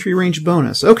infantry range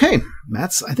bonus. Okay,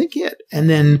 that's, I think, it. And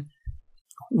then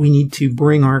we need to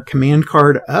bring our command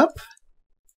card up.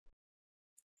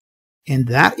 And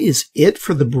that is it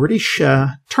for the British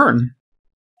turn.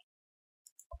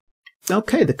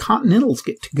 Okay, the Continentals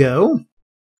get to go.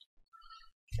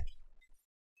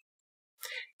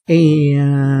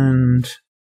 And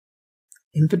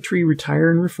infantry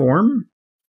retire and reform.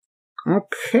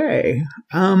 Okay.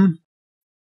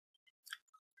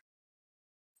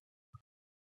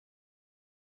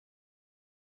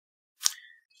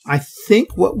 I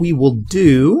think what we will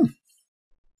do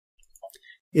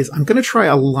is I'm going to try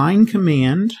a line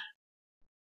command.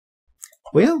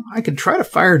 Well, I could try to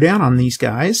fire down on these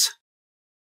guys.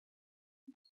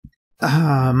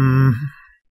 I've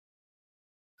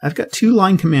got 2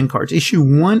 line command cards. Issue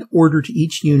 1 order to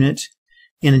each unit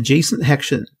in adjacent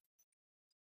section.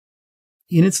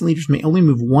 Units and leaders may only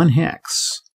move 1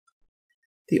 hex.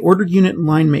 The ordered unit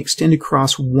line may extend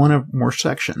across 1 or more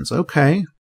sections. Okay.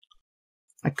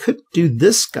 I could do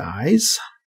this, guys.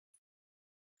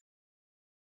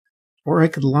 Or I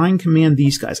could line command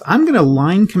these guys. I'm going to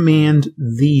line command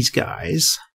these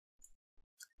guys.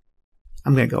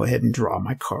 I'm going to go ahead and draw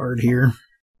my card here.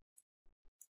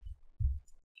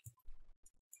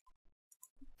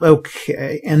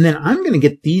 Okay, and then I'm going to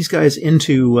get these guys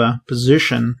into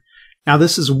position. Now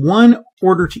this is 1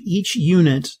 order to each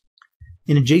unit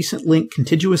in adjacent link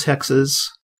contiguous hexes.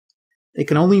 They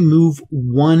can only move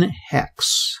 1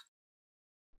 hex.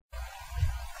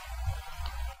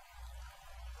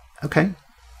 Okay.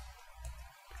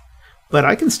 But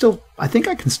I think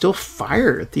I can still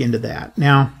fire at the end of that.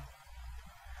 Now,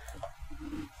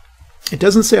 it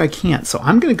doesn't say I can't, so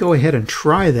I'm going to go ahead and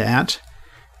try that.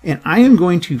 And I am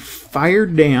going to fire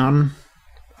down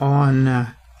on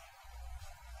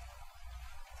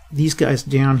these guys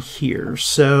down here.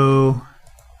 So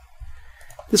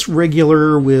this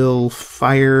regular will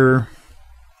fire.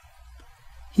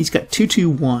 He's got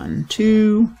 2-2-1.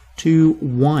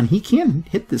 2-2-1. He can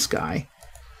hit this guy.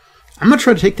 I'm going to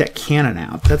try to take that cannon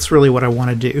out. That's really what I want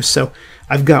to do. So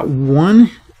I've got one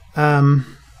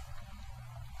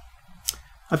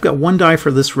die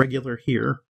for this regular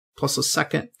here, plus a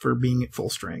second for being at full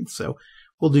strength. So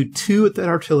we'll do 2 at that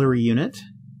artillery unit.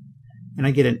 And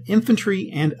I get an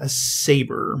infantry and a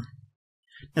saber.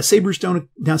 Now sabers don't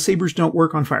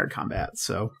work on fire combat,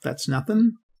 so that's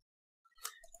nothing.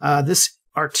 This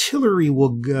artillery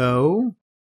will go,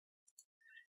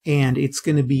 and it's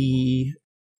going to be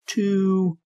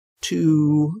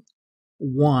 2-2-1.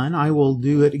 I will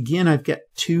do it again. I've got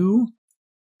 2,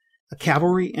 a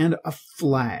cavalry and a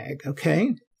flag.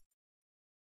 Okay.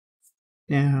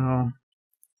 Now,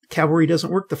 cavalry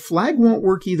doesn't work. The flag won't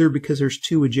work either because there's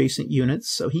 2 adjacent units,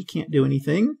 so he can't do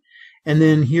anything. And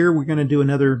then here we're going to do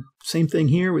another same thing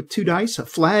here with 2 dice, a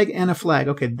flag and a flag.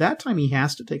 Okay, that time he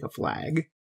has to take a flag.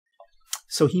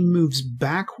 So he moves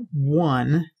back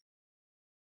 1,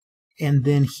 and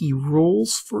then he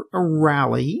rolls for a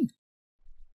rally.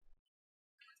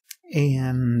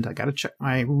 And I got to check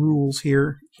my rules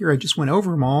here. Here I just went over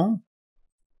them all.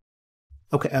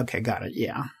 Okay, got it,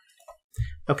 yeah.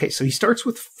 Okay, so he starts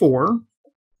with 4.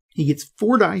 He gets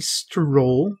 4 dice to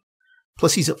roll.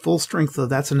 Plus he's at full strength, so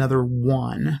that's another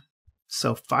 1.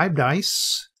 So 5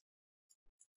 dice.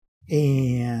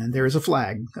 And there's a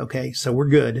flag. Okay, so we're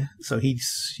good. So he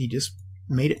just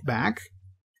made it back.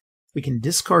 We can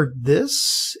discard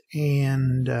this,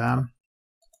 and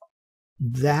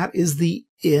that is the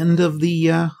end of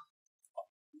the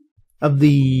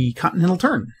continental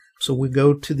turn. So we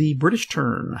go to the British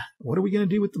turn. What are we going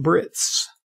to do with the Brits?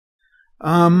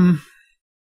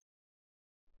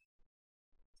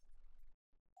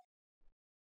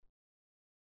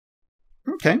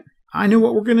 Okay, I know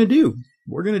what we're going to do.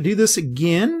 We're going to do this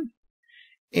again,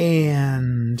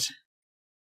 and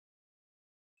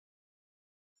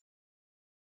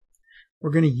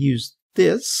we're going to use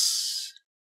this.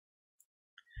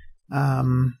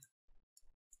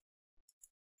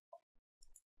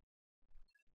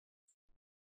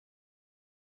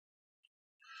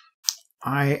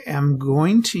 I am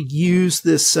going to use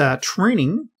this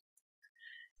training,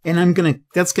 and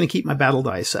that's going to keep my battle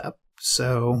dice up.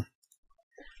 So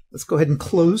let's go ahead and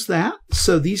close that.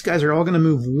 So these guys are all going to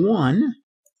move 1,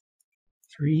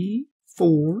 3,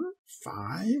 4,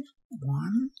 5,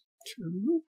 1,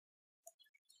 2.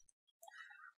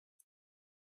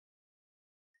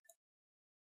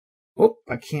 Oh,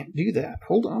 I can't do that.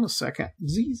 Hold on a second.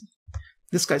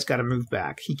 This guy's got to move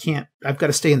back. He can't. I've got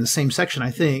to stay in the same section,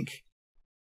 I think.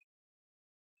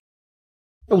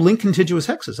 Oh, link contiguous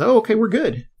hexes. Oh, okay, we're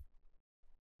good.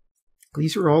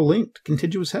 These are all linked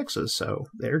contiguous hexes, so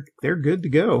they're good to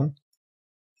go.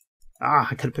 Ah,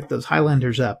 I could have picked those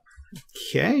Highlanders up.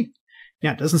 Okay.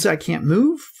 Now it doesn't say I can't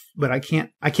move, but I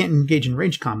can't engage in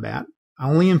ranged combat.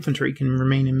 Only infantry can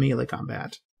remain in melee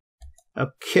combat.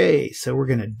 Okay, so we're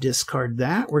going to discard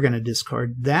that. We're going to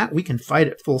discard that. We can fight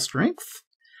at full strength.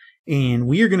 And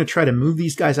we are going to try to move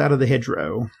these guys out of the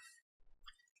hedgerow.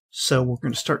 So we're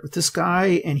going to start with this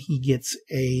guy, and he gets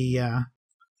a...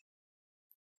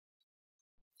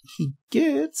 he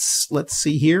gets, let's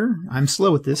see here, I'm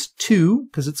slow at this, 2,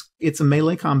 because it's a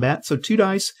melee combat, so 2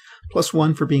 dice,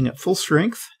 +1 for being at full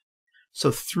strength.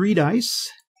 So 3 dice.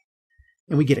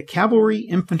 And we get a cavalry,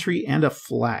 infantry, and a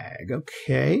flag.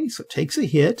 Okay, so it takes a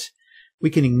hit. We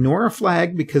can ignore a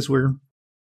flag because we're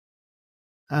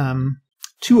 2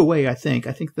 away, I think.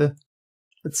 I think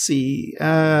let's see,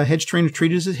 hedge trainer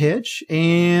treated as a hedge.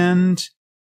 And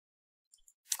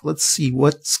let's see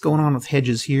what's going on with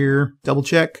hedges here. Double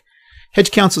check.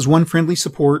 Hedge counts as 1 friendly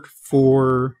support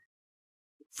from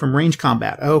range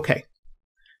combat. Okay,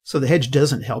 so the hedge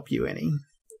doesn't help you any.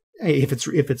 If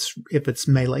it's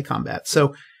melee combat.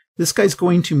 So this guy's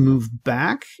going to move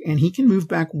back, and he can move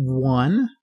back 1,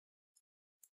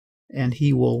 and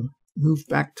he will move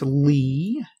back to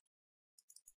Lee,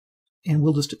 and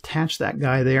we'll just attach that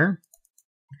guy there.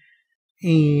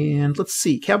 And let's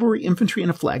see, cavalry, infantry,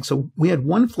 and a flag. So we had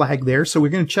 1 flag there, so we're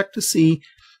going to check to see,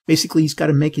 basically he's got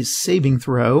to make his saving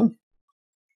throw.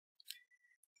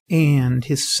 And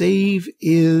his save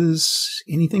is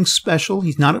anything special.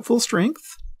 He's not at full strength.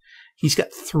 He's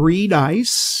got 3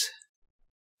 dice.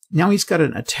 Now he's got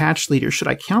an attached leader. Should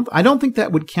I count? I don't think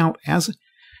that would count as...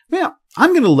 Well,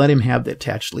 I'm going to let him have the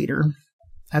attached leader.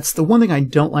 That's the one thing I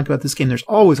don't like about this game. There's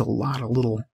always a lot of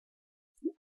little...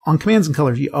 On Commands and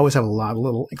Colors, you always have a lot of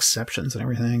little exceptions and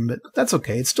everything, but that's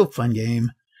okay. It's still a fun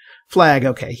game. Flag.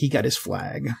 Okay, he got his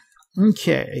flag.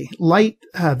 Okay. Light.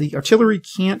 The artillery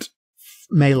can't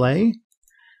melee.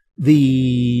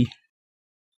 The...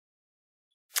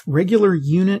 regular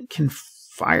unit can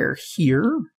fire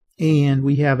here, and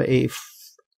we have a,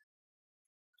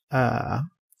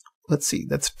 let's see,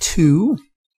 that's 2.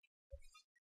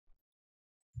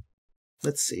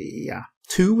 Let's see, yeah,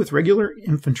 2 with regular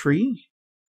infantry,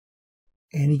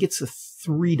 and he gets a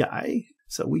 3 die.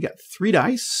 So we got 3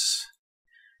 dice.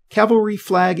 Cavalry,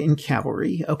 flag, and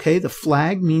cavalry. Okay, the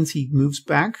flag means he moves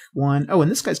back 1. Oh,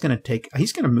 and this guy's going to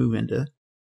he's going to move into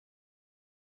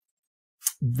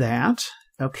that.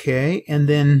 Okay, and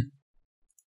then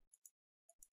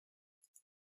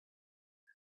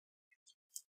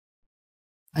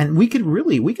we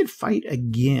could fight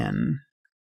again.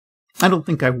 I don't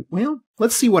think well,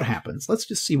 let's see what happens. Let's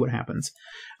just see what happens.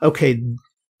 Okay,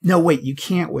 no, wait, you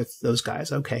can't with those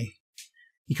guys. Okay,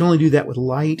 you can only do that with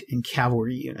light and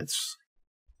cavalry units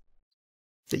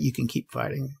that you can keep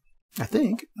fighting, I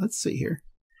think. Let's see here.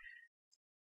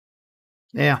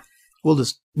 Yeah, we'll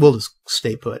just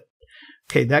stay put.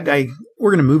 Okay, that guy,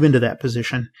 we're going to move into that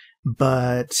position,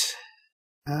 but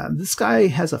this guy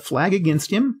has a flag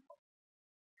against him,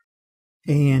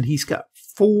 and he's got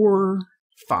 4,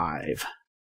 5.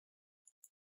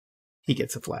 He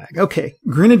gets a flag. Okay,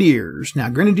 Grenadiers. Now,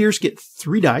 Grenadiers get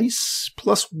 3 dice,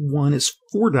 +1 is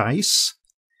 4 dice,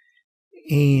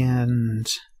 and...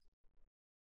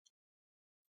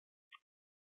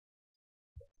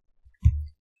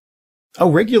 Oh,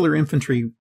 regular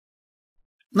infantry...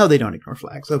 No, they don't ignore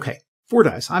flags. Okay, 4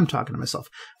 dice. I'm talking to myself.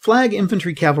 Flag,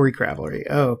 infantry, cavalry, cavalry.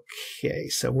 Okay,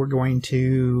 so we're going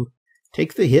to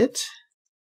take the hit,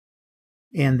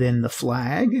 and then the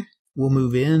flag will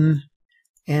move in,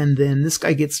 and then this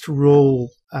guy gets to roll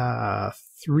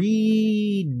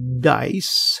 3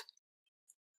 dice.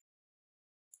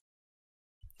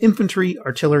 Infantry,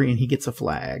 artillery, and he gets a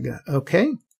flag.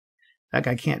 Okay, that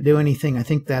guy can't do anything. I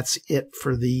think that's it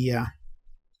for the.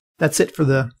 That's it for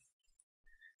the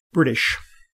British.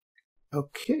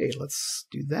 Okay, let's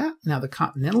do that. Now the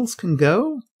Continentals can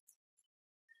go.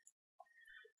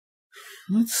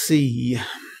 Let's see.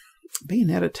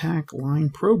 Bayonet attack, line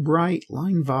probe right,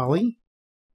 line volley.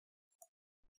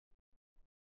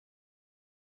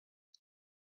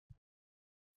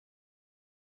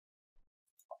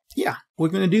 Yeah, we're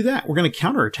going to do that. We're going to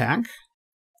counterattack.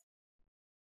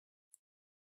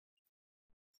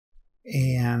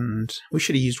 And we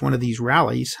should have used one of these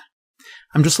rallies.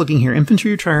 I'm just looking here.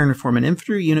 Infantry retire and reform. An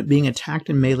infantry unit being attacked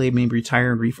in melee may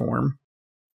retire and reform.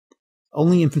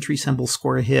 Only infantry symbols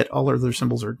score a hit. All other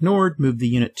symbols are ignored. Move the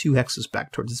unit 2 hexes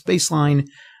back towards its baseline.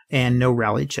 And no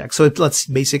rally check. So it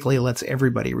basically lets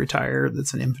everybody retire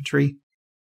that's an infantry.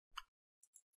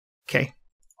 Okay.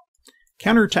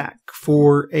 Counterattack.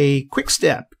 For a quick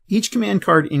step, each command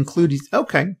card includes...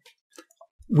 Okay.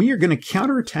 We are going to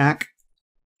counterattack.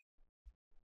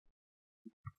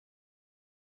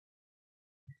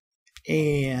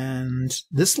 And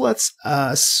this lets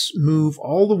us move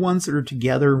all the ones that are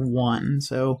together 1.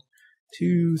 So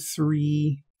 2,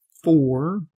 3,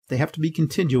 4. They have to be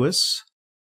contiguous.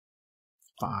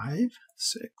 5,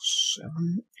 6,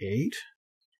 7, 8.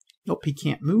 Nope, he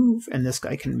can't move, and this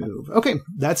guy can move. Okay,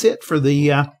 that's it for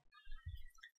the...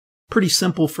 pretty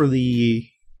simple for the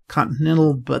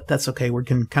Continental, but that's okay. We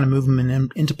can kind of move them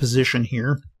into position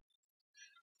here.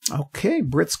 Okay,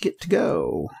 Brits get to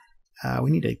go.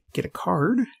 We need to get a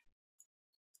card.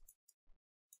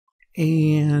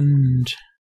 And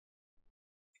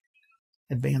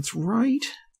advance right.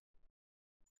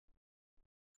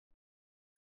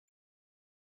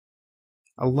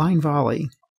 A line volley.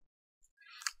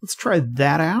 Let's try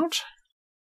that out.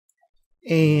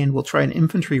 And we'll try an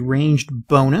infantry ranged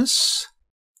bonus.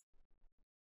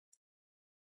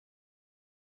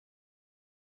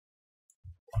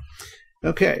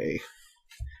 Okay.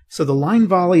 So the line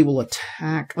volley will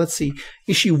attack, let's see,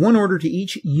 issue 1 order to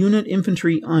each unit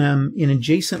infantry in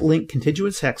adjacent link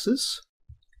contiguous hexes.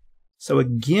 So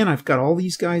again, I've got all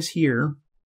these guys here,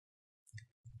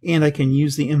 and I can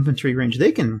use the infantry range.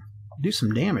 They can do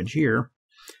some damage here.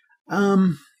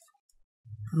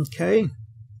 Okay.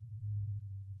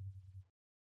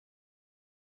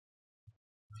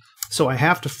 So I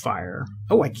have to fire.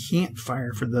 Oh, I can't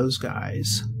fire for those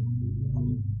guys.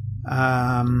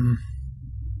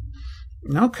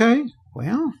 Okay,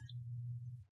 well,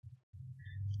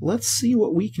 let's see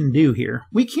what we can do here.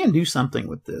 We can do something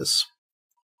with this.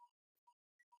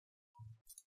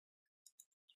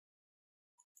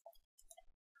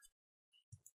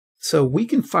 So we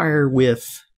can fire with...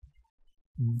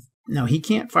 No, he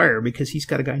can't fire because he's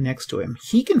got a guy next to him.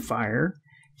 He can fire.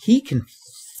 He can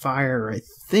fire, I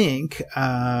think.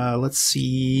 Let's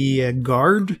see, a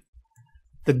guard.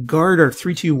 The guard are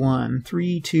 3-2-1.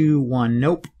 3-2-1.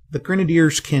 Nope. The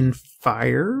grenadiers can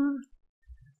fire.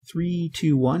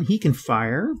 3-2-1. He can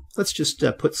fire. Let's just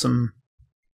put some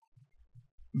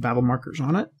battle markers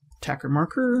on it. Attacker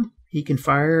marker. He can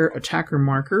fire. Attacker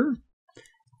marker.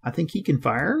 I think he can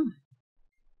fire.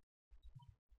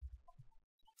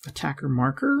 Attacker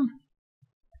marker.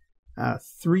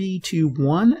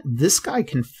 3-2-1. This guy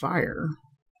can fire.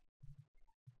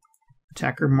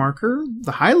 Attacker marker.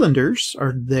 The Highlanders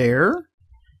are there.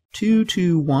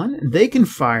 2-2-1. They can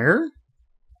fire.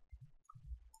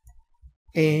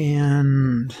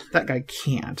 And that guy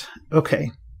can't.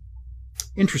 Okay.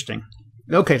 Interesting.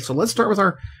 Okay, so let's start with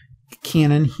our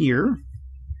cannon here.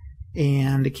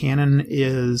 And the cannon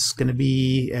is going to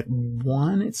be at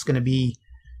 1. It's going to be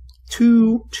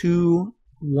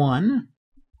 2-2-1.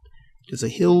 Does a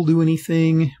hill do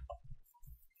anything?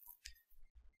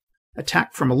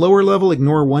 Attack from a lower level,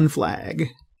 ignore 1 flag.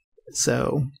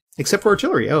 So, except for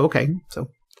artillery. Oh, okay. So,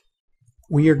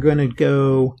 we are going to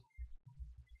go...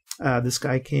 this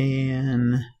guy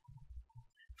can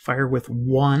fire with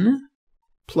 1,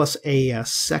 plus a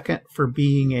second for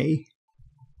being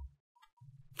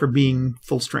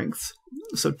full strength.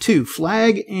 So 2,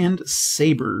 flag and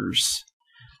sabers.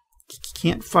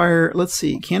 Can't fire. Let's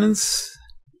see. Cannons.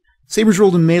 Sabers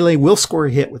rolled in melee will score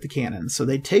a hit with the cannon. So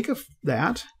they take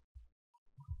that.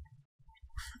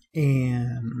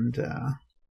 And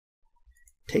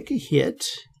take a hit.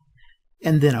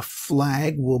 And then a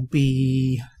flag will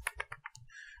be...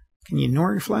 Can you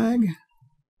ignore your flag?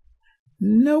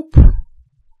 Nope.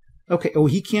 Okay, oh,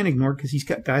 he can't ignore because he's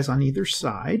got guys on either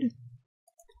side.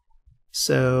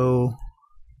 So...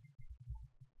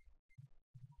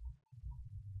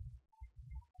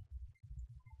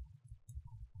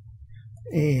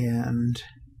 And...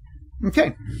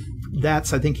 Okay,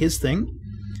 that's, I think, his thing.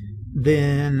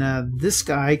 Then this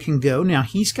guy can go. Now,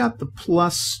 he's got the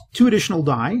plus 2 additional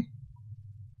die.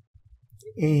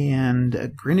 And a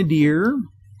Grenadier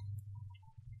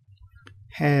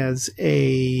has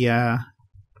a...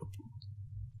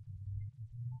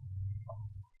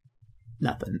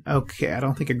 nothing. Okay, I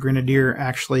don't think a Grenadier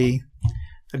actually...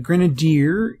 A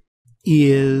Grenadier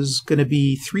is going to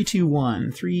be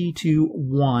 3-2-1.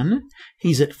 3-2-1.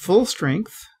 He's at full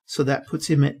strength, so that puts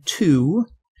him at 2.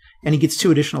 And he gets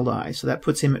 2 additional die, so that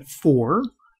puts him at 4.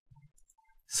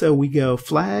 So we go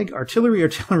flag, artillery,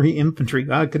 artillery, infantry.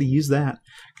 God, could have used that.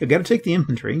 I've got to take the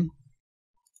infantry.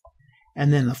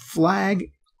 And then the flag,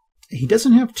 he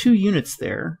doesn't have 2 units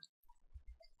there.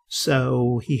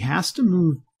 So he has to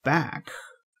move back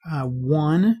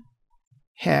 1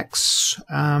 hex.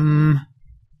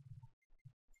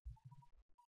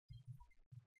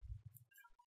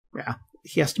 Yeah,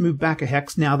 he has to move back a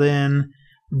hex. Now then,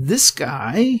 this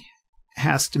guy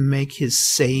has to make his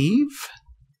save.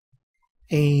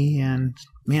 And,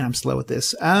 man, I'm slow at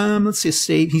this. Let's see, a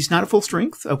save. He's not at full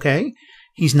strength. Okay.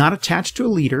 He's not attached to a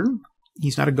leader.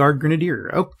 He's not a guard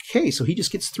grenadier. Okay, so he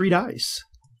just gets 3 dice.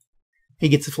 He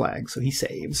gets a flag, so he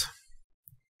saves.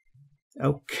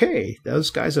 Okay, those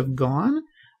guys have gone.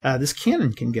 This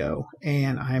cannon can go.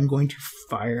 And I'm going to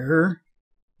fire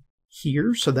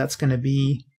here. So that's going to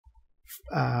be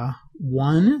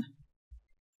 1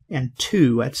 and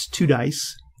 2. That's 2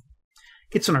 dice.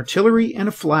 Gets an artillery and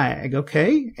a flag,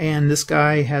 okay? And this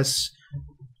guy has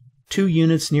 2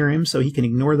 units near him, so he can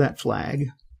ignore that flag.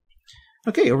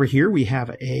 Okay, over here we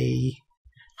have a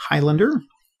Highlander.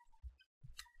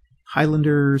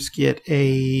 Highlanders get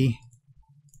a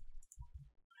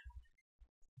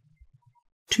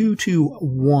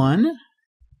 2-1,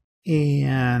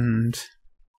 and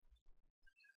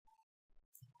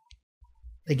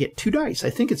they get 2 dice. I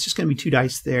think it's just going to be 2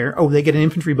 dice there. Oh, they get an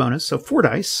infantry bonus, so 4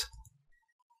 dice.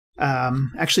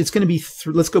 Actually, it's going to be...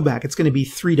 let's go back. It's going to be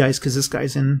 3 dice because this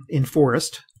guy's in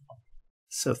forest.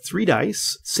 So 3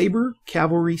 dice. Saber,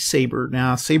 cavalry, saber.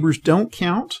 Now, sabers don't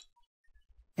count,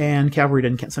 and cavalry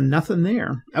doesn't count, so nothing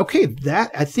there. Okay,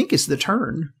 that, I think, is the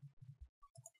turn.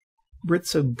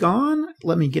 Brits are gone.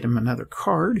 Let me get him another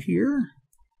card here.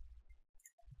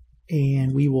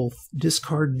 And we will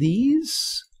discard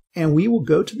these, and we will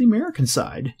go to the American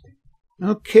side.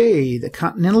 Okay, the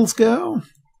Continentals go.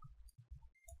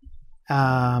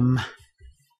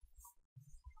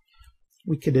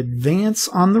 We could advance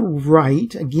on the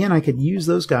right. Again, I could use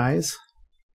those guys.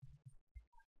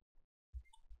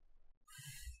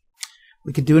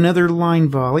 We could do another line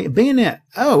volley. A bayonet.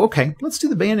 Oh, okay. Let's do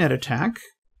the bayonet attack.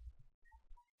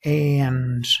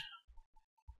 And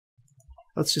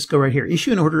let's just go right here.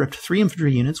 Issue an order up to 3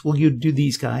 infantry units. We'll do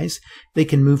these guys. They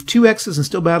can move 2 X's and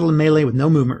still battle in melee with no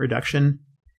movement reduction.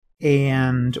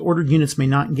 And ordered units may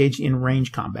not engage in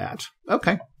range combat.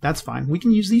 Okay, that's fine. We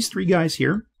can use these 3 guys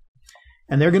here.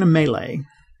 And they're going to melee.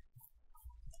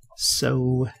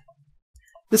 So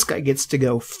this guy gets to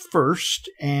go first,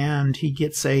 and he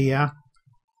gets a...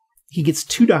 he gets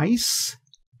 2 dice,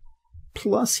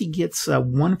 plus he gets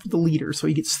 1 for the leader. So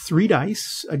he gets 3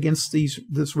 dice against these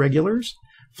regulars.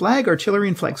 Flag, artillery,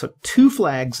 and flag. So 2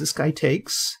 flags this guy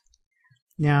takes.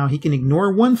 Now he can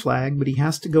ignore 1 flag, but he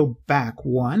has to go back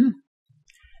 1.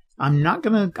 I'm not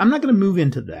gonna move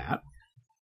into that.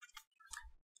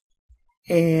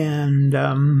 And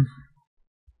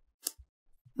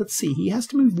let's see, he has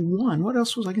to move 1. What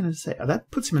else was I going to say? Oh,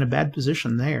 that puts him in a bad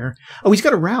position there. Oh, he's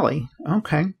got a rally.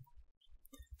 Okay.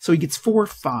 So he gets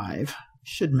 4-5.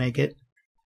 Should make it.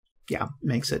 Yeah,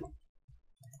 makes it.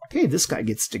 Okay, this guy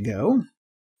gets to go.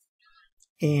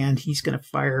 And he's going to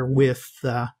fire with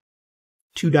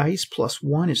 2 dice plus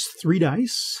 1 is 3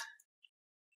 dice.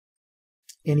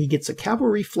 And he gets a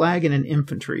cavalry, flag, and an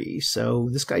infantry. So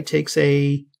this guy takes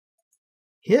a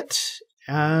hit.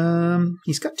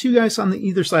 He's got 2 guys on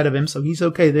either side of him, so he's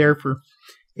okay there for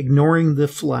ignoring the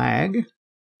flag.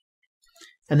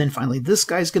 And then finally, this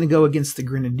guy's going to go against the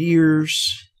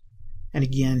Grenadiers. And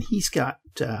again, he's got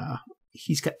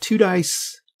 2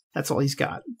 dice. That's all he's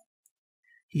got.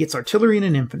 He gets artillery and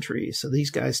an infantry, so these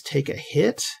guys take a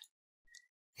hit.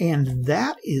 And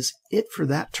that is it for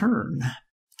that turn.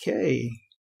 Okay.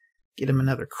 Get him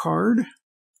another card.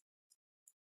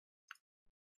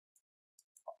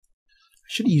 I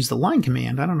should have used the line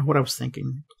command. I don't know what I was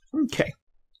thinking. Okay.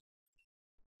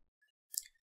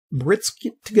 Brits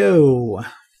get to go.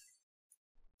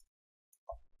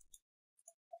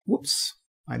 Whoops.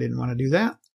 I didn't want to do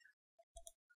that.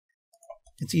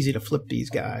 It's easy to flip these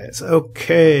guys.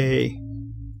 Okay.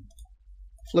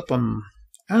 Flip them.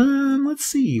 Let's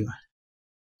see.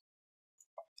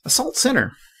 Assault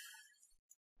center.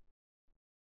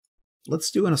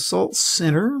 Let's do an assault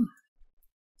center.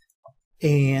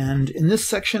 And in this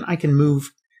section, I can move,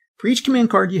 for each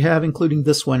command card you have, including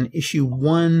this one, issue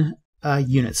 1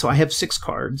 unit. So I have 6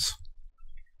 cards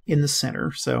in the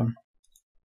center. So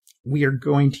we are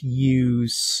going to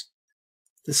use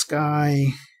this guy,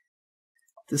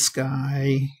 this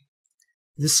guy,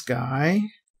 this guy.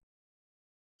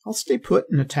 I'll stay put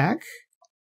and attack.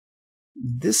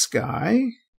 This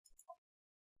guy.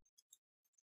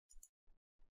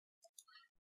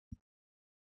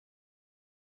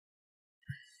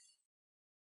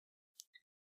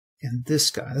 And this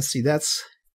guy. Let's see, that's...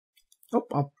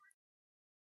 Oh,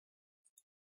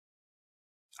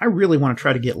 I really want to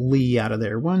try to get Lee out of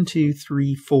there. 1, 2,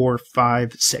 3, 4,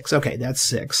 5, 6. Okay, that's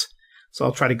 6. So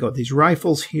I'll try to go with these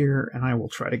rifles here, and I will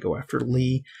try to go after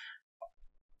Lee.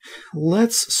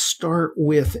 Let's start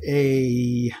with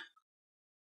a...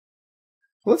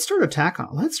 Let's start attack on...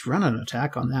 Let's run an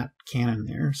attack on that cannon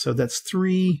there. So that's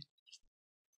 3...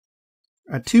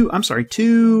 2... I'm sorry,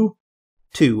 2...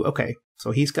 2. Okay. So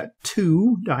he's got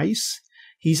 2 dice.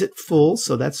 He's at full,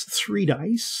 so that's 3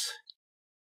 dice.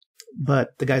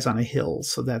 But the guy's on a hill,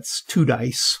 so that's 2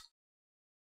 dice.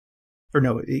 Or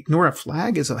no, ignore a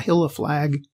flag? Is a hill a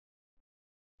flag?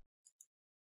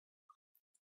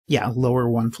 Yeah, lower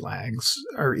 1 flags.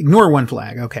 Or ignore 1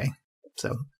 flag, okay.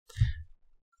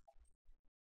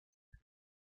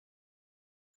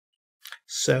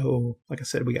 So, like I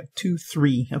said, we got 2,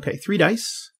 3. Okay, 3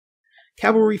 dice.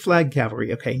 Cavalry, flag,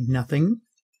 cavalry. Okay, nothing.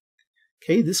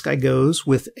 Okay, this guy goes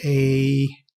with a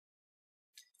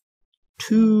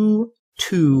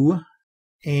 2-2,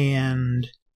 and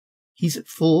he's at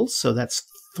full, so that's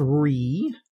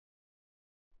 3.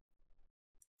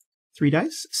 3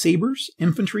 dice. Sabers,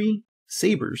 infantry,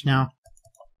 sabers. Now,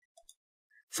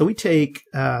 so we take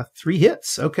 3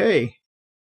 hits. Okay.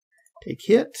 Take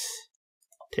hit,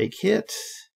 take hit,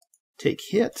 take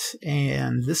hit,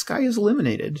 and this guy is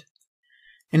eliminated.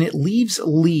 And it leaves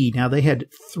Lee. Now, they had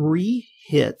 3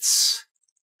 hits.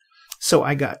 So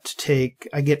I get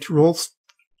to roll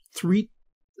 2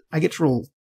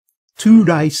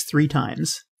 dice 3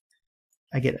 times.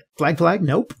 I get it. Flag, flag,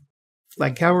 nope.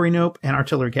 Flag, cavalry, nope. And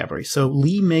artillery, cavalry. So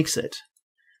Lee makes it.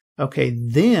 Okay,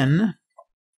 then...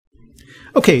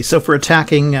 Okay, so for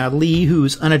attacking Lee,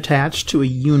 who's unattached to a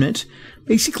unit,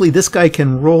 basically this guy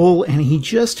can roll, and he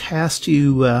just has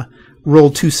to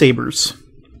roll 2 sabers.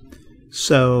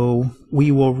 So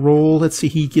we will roll, let's see,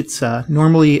 he gets,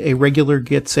 normally a regular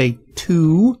gets a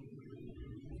 2,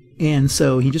 and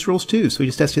so he just rolls 2, so he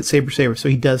just has to hit saber, saber, so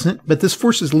he doesn't, but this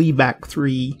forces Lee back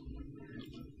 3.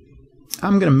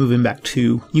 I'm going to move him back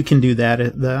 2. You can do that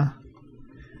at the...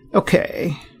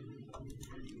 Okay.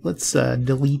 Let's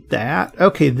delete that.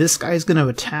 Okay, this guy's going to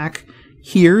attack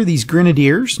here, these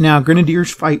grenadiers. Now,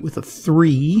 grenadiers fight with a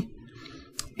 3.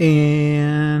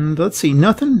 And let's see,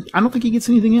 nothing. I don't think he gets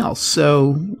anything else.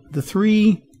 So, the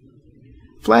 3,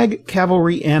 flag,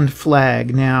 cavalry, and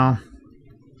flag. Now,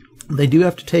 they do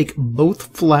have to take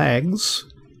both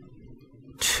flags.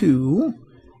 2.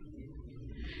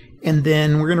 And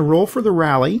then we're going to roll for the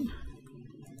rally.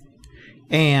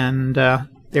 And...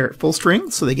 they're at full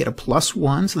strength, so they get a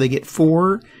 +1, so they get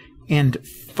 4 and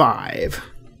 5.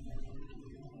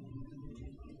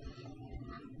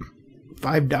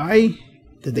 5 die.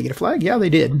 Did they get a flag? Yeah, they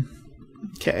did.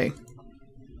 Okay.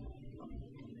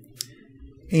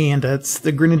 And that's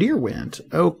the grenadier went.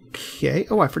 Okay.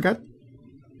 Oh, I forgot.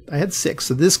 I had 6.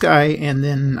 So this guy, and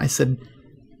then I said,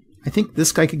 I think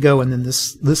this guy could go, and then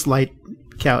this light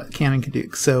cannon could do.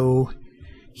 So...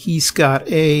 he's got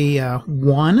a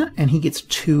 1, and he gets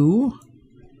 2,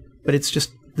 but it's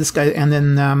just this guy. And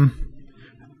then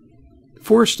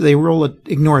forced, do they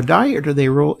ignore a die, or do they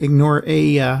ignore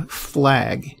a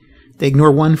flag? They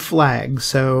ignore 1 flag,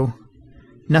 so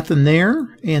nothing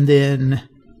there. And then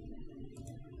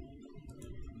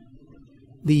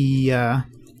the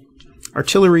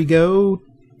artillery go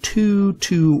 2,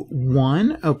 2,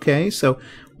 1. Okay, so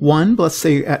 1, let's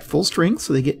say at full strength,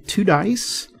 so they get 2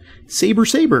 dice. Saber,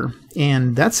 saber,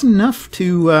 and that's enough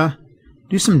to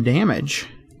do some damage.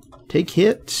 Take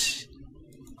hit,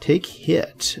 take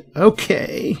hit.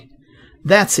 Okay,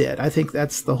 that's it. I think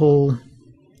that's the whole...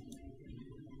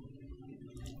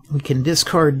 We can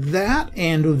discard that,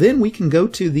 and then we can go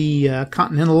to the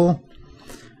continental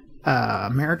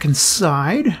American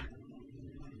side.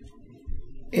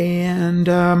 And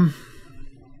I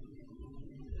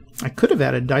could have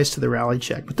added dice to the rally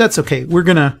check, but that's okay.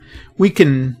 We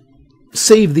can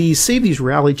save these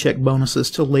rally check bonuses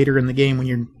till later in the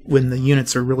game when the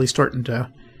units are really starting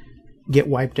to get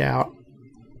wiped out.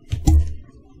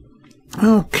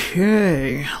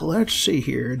 Okay, let's see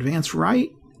here. Advance right,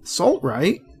 assault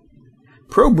right,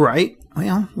 probe right.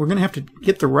 Well, we're going to have to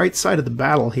get the right side of the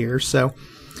battle here, so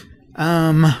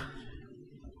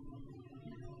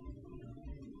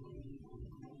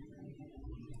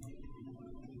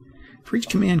for each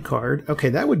command card, okay,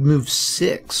 that would move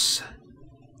 6.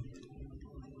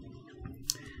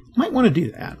 Might want to do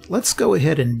that. Let's go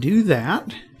ahead and do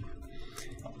that.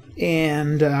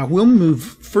 And we'll move,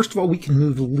 first of all, we can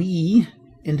move Lee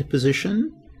into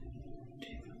position.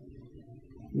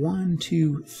 1,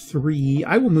 2, 3.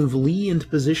 I will move Lee into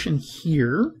position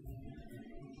here.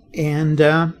 And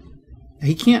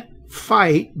he can't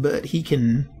fight, but he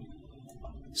can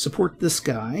support this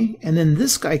guy. And then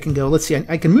this guy can go, let's see,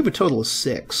 I can move a total of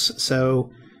 6.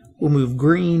 So we'll move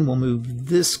green, we'll move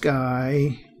this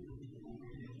guy.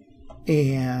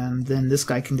 And then this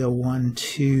guy can go 1,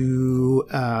 2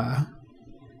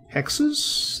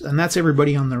 hexes, and that's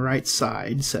everybody on the right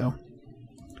side. So,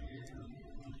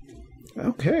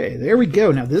 okay, there we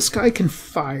go. Now this guy can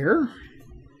fire,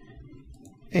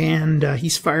 and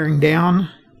he's firing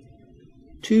down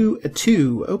to a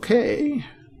 2. Okay,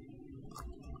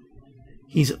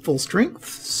 he's at full strength,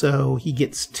 so he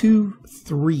gets 2,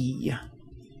 3.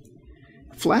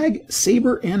 Flag,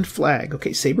 saber, and flag.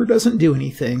 Okay, saber doesn't do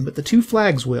anything, but the 2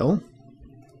 flags will.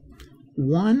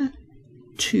 1,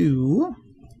 2.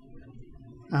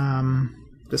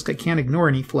 This guy can't ignore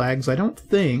any flags, I don't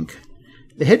think.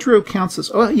 The hedgerow counts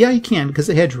as... Oh, yeah, he can, because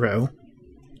the hedgerow.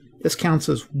 This counts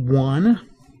as 1.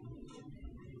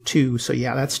 2. So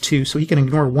yeah, that's 2. So he can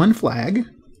ignore 1 flag.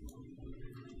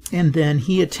 And then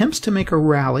he attempts to make a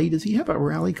rally. Does he have a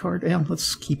rally card? Yeah,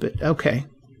 let's keep it. Okay.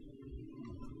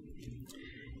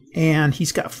 And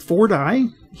he's got 4 die.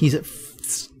 He's at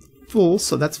full,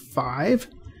 so that's 5.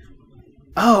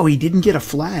 Oh, he didn't get a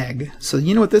flag. So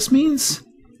you know what this means?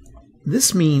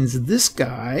 This means this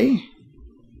guy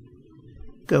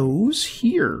goes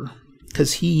here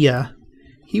because he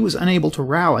was unable to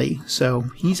rally, so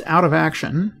he's out of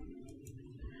action.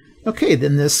 Okay,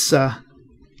 then this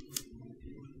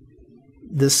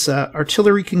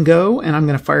artillery can go, and I'm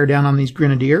going to fire down on these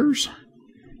grenadiers.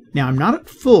 Now I'm not at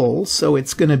full, so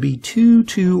it's going to be 2,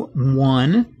 2,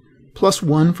 1, plus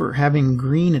 1 for having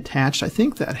green attached. I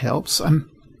think that helps. I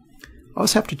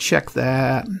always have to check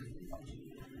that.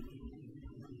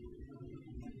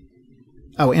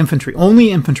 Oh, infantry. Only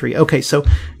infantry. Okay, so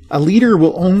a leader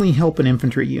will only help an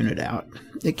infantry unit out.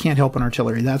 It can't help an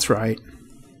artillery. That's right.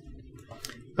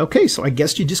 Okay, so I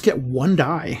guess you just get 1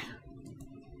 die.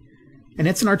 And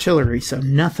it's an artillery, so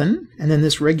nothing. And then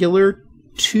this regular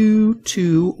 2,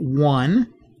 2, 1.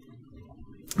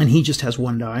 And he just has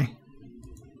 1 die.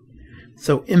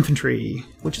 So infantry,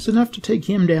 which is enough to take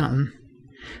him down.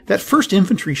 That first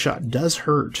infantry shot does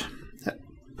hurt. That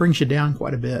brings you down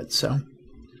quite a bit, so...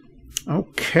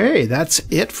 Okay, that's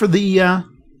it for the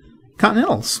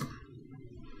Continentals.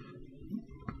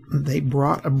 They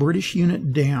brought a British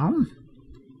unit down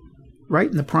right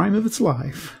in the prime of its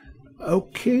life.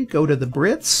 Okay, go to the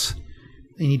Brits.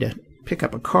 They need to pick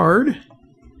up a card.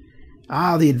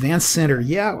 Ah, the advanced center.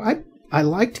 Yeah, I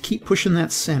like to keep pushing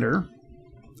that center.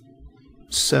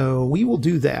 So we will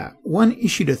do that. 1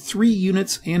 issue to 3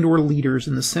 units and or leaders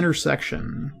in the center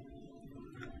section.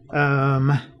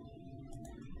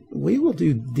 We will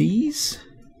do these.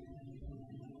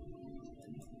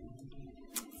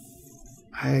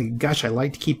 Gosh, I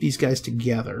like to keep these guys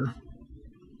together.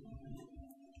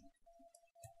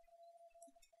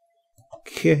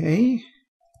 Okay.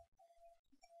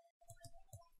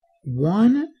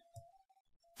 1,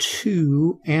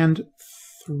 2, and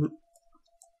 3.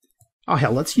 Oh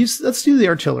hell, let's do the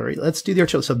artillery. Let's do the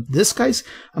artillery. So this guy's,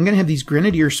 I'm going to have these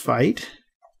grenadiers fight.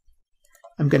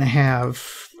 I'm going to have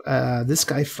this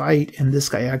guy fight and this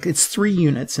guy. It's 3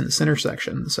 units in the center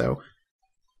section. So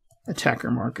attacker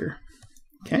marker.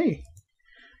 Okay.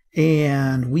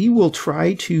 And we will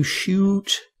try to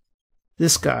shoot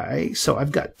this guy. So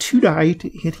I've got 2 die to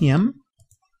hit him.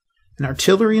 An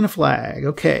artillery and a flag.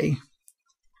 Okay.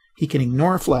 He can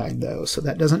ignore a flag though, so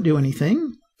that doesn't do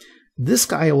anything. This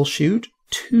guy will shoot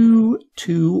 2,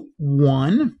 2,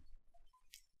 1.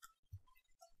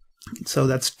 So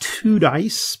that's 2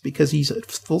 dice because he's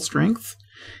at full strength.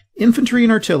 Infantry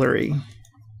and artillery.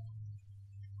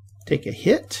 Take a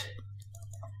hit.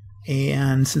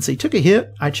 And since they took a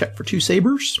hit, I check for 2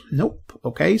 sabers. Nope.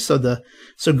 Okay, so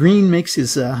Green makes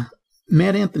his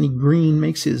Mad Anthony Green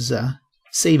makes his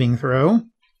saving throw.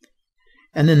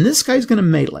 And then this guy's going to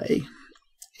melee.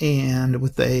 And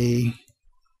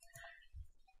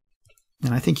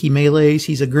I think he melees,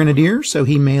 he's a grenadier, so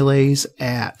he melees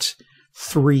at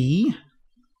 3.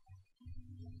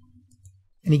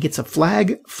 And he gets a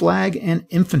flag, and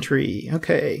infantry.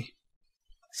 Okay.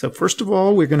 So first of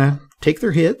all, we're going to take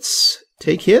their hits.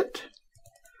 Take hit.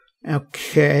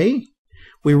 Okay.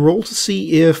 We roll to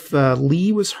see if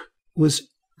Lee was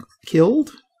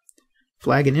killed.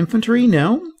 Flag and infantry,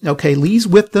 no. Okay, Lee's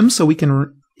with them, so we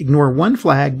can ignore 1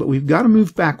 flag, but we've got to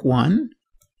move back 1.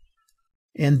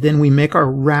 And then we make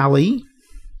our rally.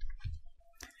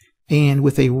 And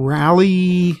with a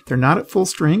rally, they're not at full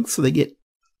strength, so they get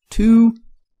 2.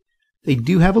 They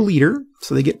do have a leader,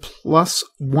 so they get plus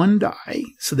 1 die,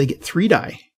 so they get 3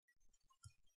 die.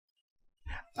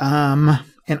 And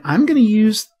I'm going to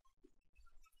use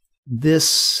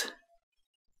this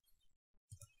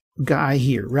guy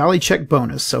here, rally check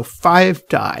bonus, so 5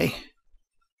 die.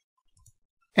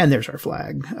 And there's our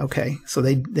flag. Okay, so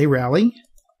they rally.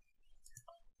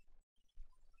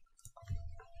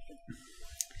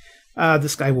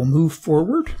 This guy will move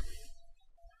forward.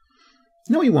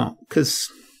 No, he won't, because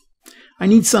I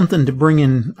need something to bring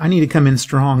in. I need to come in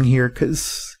strong here,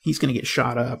 because he's going to get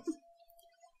shot up.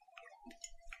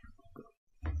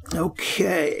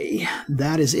 Okay,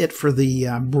 that is it for the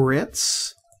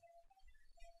Brits.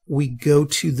 We go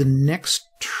to the next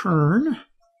turn.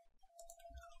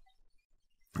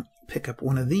 Pick up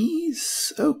one of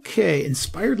these. Okay,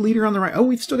 inspired leader on the right. Oh,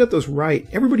 we've still got those right.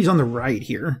 Everybody's on the right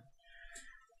here.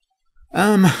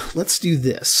 Let's do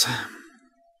this.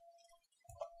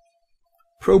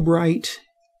 Probe right.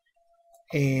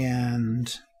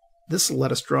 And this will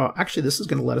let us draw. Actually, this is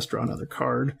going to let us draw another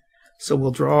card. So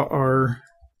we'll draw our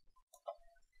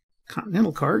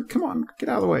Continental card. Come on, get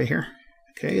out of the way here.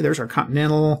 Okay, there's our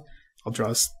Continental. I'll draw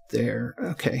us there.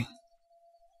 Okay.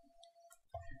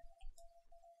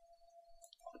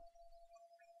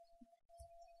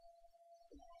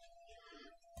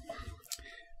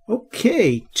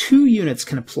 Okay, 2 units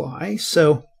can apply.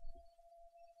 So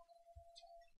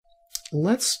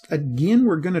let's, again,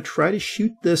 we're going to try to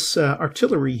shoot this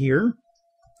artillery here.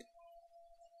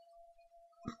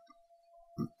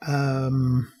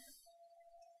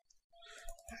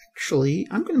 Actually,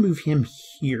 I'm going to move him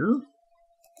here.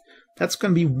 That's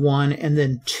going to be 1, and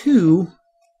then 2,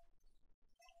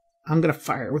 I'm going to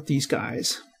fire with these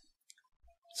guys.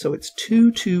 So it's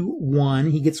 2, 2,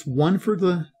 1. He gets 1 for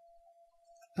the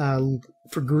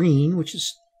for green, which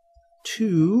is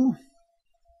 2.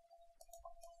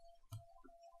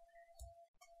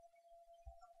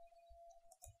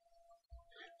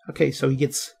 Okay, so he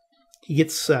gets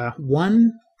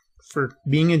 1 for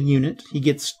being a unit. He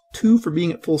gets 2 for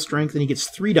being at full strength, and he gets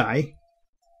 3 die.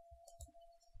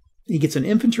 He gets an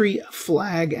infantry, a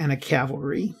flag, and a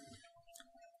cavalry.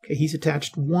 Okay, he's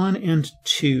attached 1 and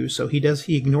 2, so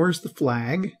he ignores the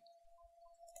flag.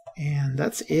 And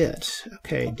that's it.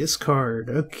 Okay, discard.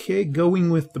 Okay, going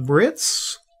with the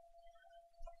Brits.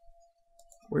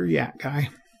 Where you at, guy?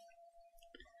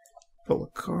 Pull a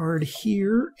card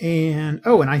here, and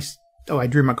I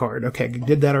drew my card. Okay, I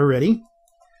did that already.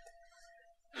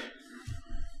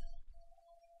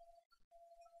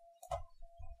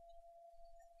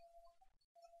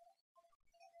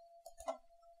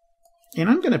 And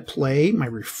I'm going to play my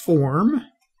Reform,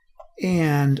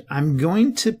 and I'm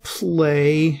going to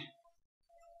play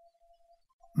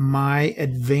my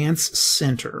Advance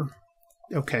Center.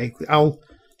 Okay,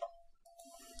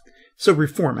 so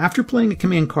Reform. After playing a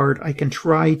command card, I can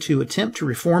try to attempt to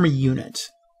reform a unit.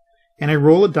 And I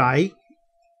roll a die,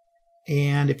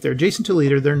 and if they're adjacent to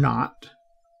leader, they're not.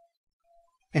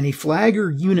 And a flag or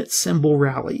unit symbol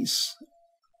rallies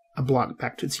a block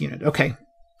back to its unit. Okay.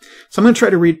 So I'm going to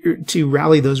try to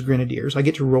rally those grenadiers. I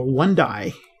get to roll 1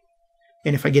 die.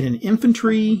 And if I get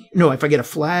if I get a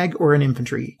flag or an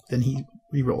infantry, then he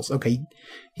re-rolls. Okay,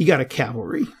 he got a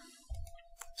cavalry.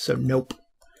 So nope.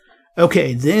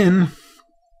 Okay, then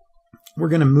we're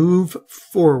going to move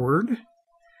forward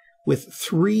with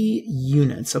 3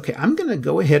 units. Okay, I'm going to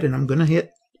go ahead and I'm going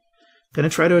to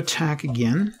try to attack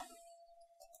again.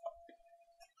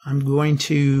 I'm going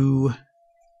to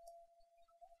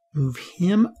move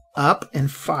him up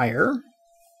and fire.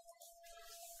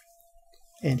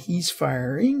 And he's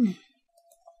firing.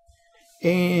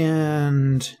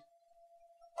 And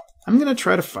I'm going to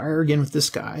try to fire again with this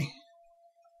guy.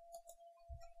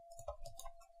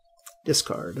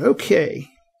 Discard. Okay.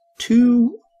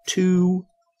 2, 2,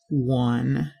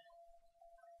 1.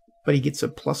 But he gets a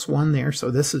 +1 there.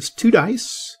 So this is 2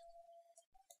 dice.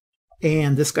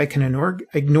 And this guy can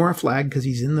ignore a flag because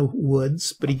he's in the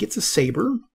woods. But he gets a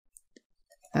saber.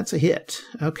 That's a hit.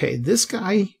 Okay, this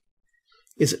guy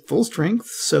is at full strength,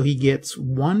 so he gets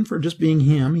 1 for just being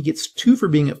him. He gets 2 for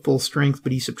being at full strength,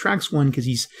 but he subtracts 1 because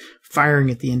he's firing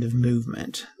at the end of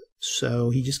movement. So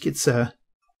he just gets a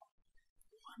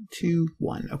 1, 2,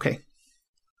 1. Okay.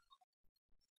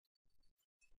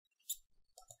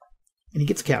 And he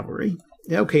gets cavalry.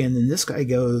 Okay, and then this guy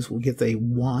will get a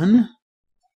 1,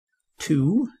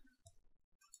 2.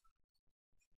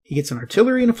 He gets an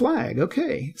artillery and a flag.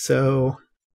 Okay, so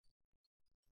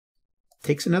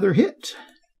takes another hit.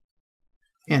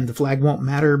 And the flag won't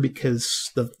matter because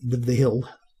the hill.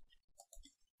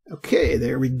 Okay,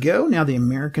 there we go. Now the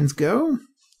Americans go.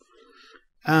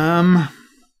 And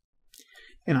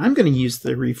I'm going to use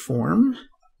the Reform.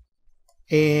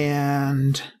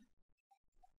 And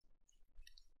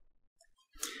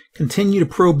continue to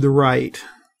probe the right.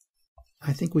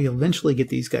 I think we eventually get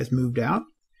these guys moved out.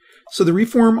 So the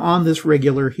Reform on this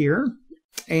regular here.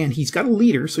 And he's got a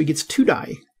leader, so he gets 2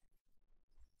 die.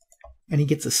 And he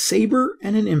gets a saber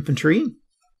and an infantry,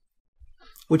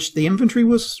 which the infantry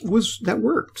that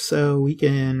worked. So we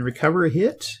can recover a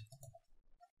hit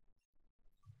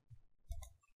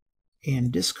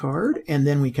and discard, and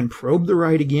then we can probe the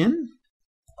right again.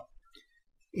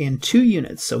 And 2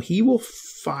 units. So he will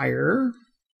fire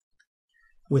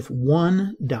with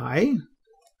 1 die.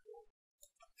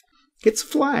 Gets a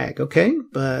flag, okay,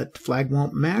 but flag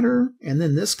won't matter. And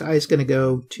then this guy is going to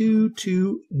go 2,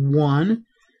 2, 1.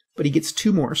 But he gets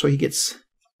 2 more, so he gets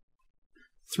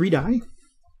 3 die.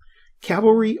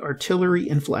 Cavalry, artillery,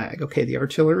 and flag. Okay, the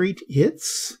artillery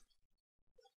hits.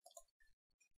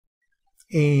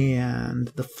 And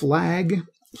the flag,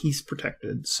 he's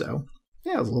protected, so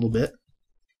yeah, it was a little bit.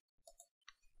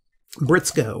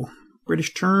 Brits go.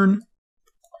 British turn.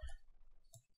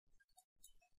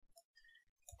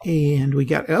 And we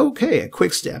got, okay, a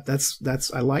quick step.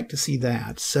 I like to see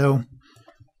that. So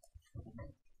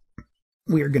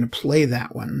we are going to play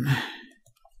that one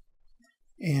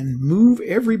and move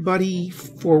everybody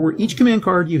forward. Each command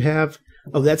card you have,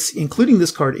 oh, that's including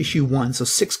this card, issue 1. So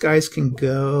 6 guys can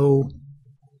go.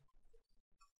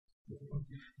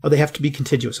 Oh, they have to be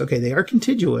contiguous. Okay, they are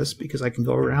contiguous because I can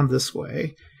go around this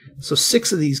way. So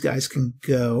 6 of these guys can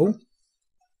go.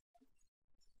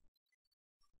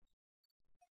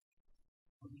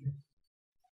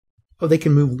 Oh, they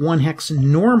can move 1 hex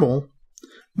normal,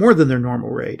 more than their normal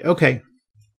rate. Okay.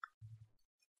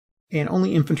 And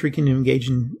only infantry can engage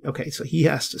in... Okay, so he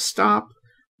has to stop.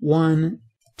 1,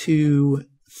 2,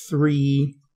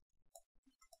 3,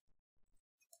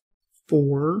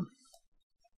 4.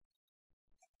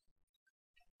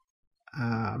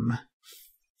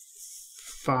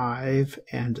 5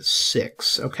 and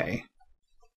 6. Okay.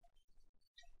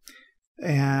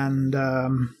 And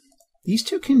these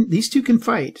two can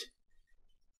fight.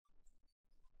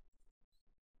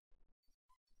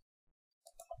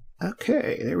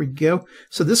 Okay, there we go.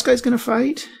 So this guy's going to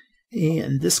fight,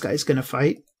 and this guy's going to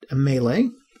fight a melee.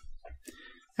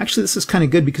 Actually, this is kind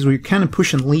of good because we're kind of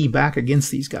pushing Lee back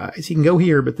against these guys. He can go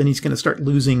here, but then he's going to start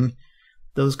losing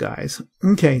those guys.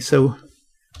 Okay, so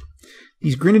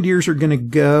these grenadiers are going to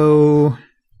go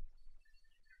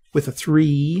with a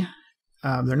 3.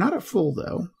 They're not at full,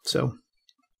 though, so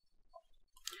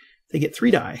they get 3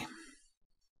 die.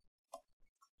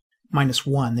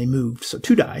 -1, they moved, so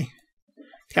 2 die.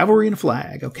 Cavalry and a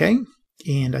flag, okay.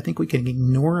 And I think we can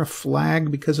ignore a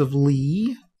flag because of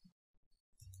Lee.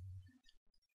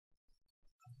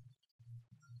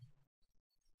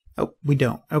 Oh, we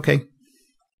don't. Okay.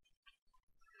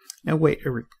 Now wait,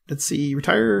 let's see,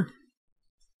 retire.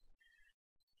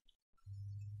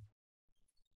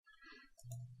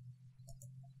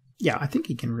 Yeah, I think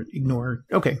he can ignore.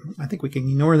 Okay, I think we can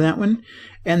ignore that one.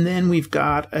 And then we've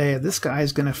got, this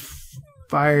guy's going to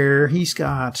fire. He's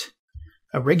got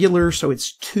a regular, so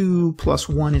it's 2 +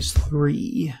 1 is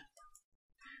 3.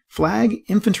 Flag,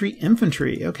 infantry,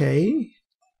 infantry. Okay.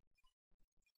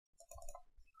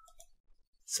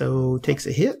 So takes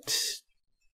a hit.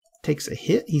 Takes a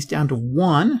hit. He's down to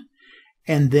 1.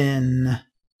 And then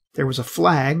there was a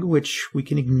flag, which we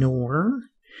can ignore.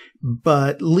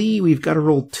 But Lee, we've got to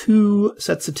roll 2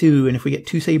 sets of 2. And if we get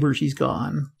 2 sabers, he's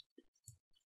gone.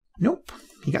 Nope.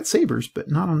 He got sabers, but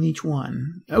not on each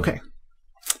one. Okay.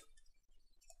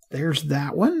 There's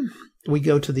that one. We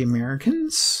go to the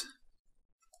Americans.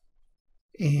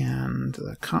 And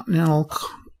the Continental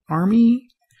Army.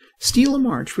 Steal a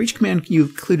march. For each command, you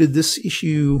included this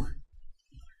issue.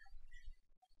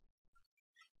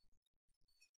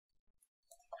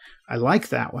 I like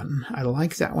that one. I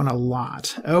like that one a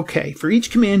lot. Okay, for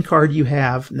each command card you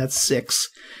have, and that's 6,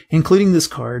 including this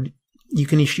card, you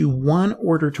can issue 1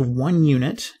 order to 1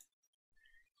 unit.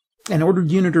 An ordered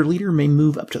unit or leader may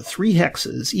move up to 3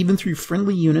 hexes, even through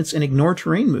friendly units, and ignore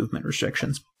terrain movement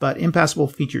restrictions, but impassable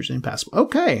features impassable.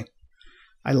 Okay,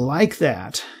 I like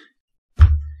that.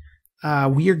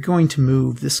 We are going to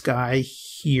move this guy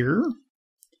here.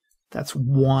 That's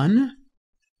 1,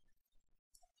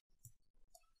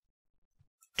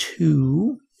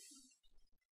 2,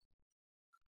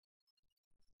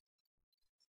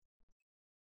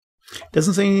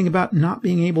 doesn't say anything about not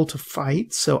being able to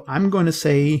fight, so I'm going to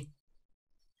say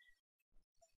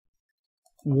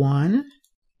 1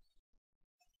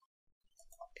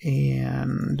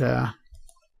 and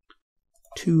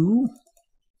 2,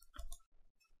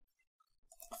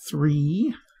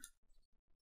 3.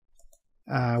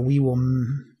 We will.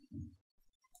 I'm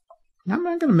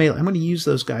not going to melee. I'm going to use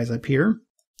those guys up here.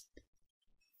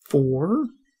 4,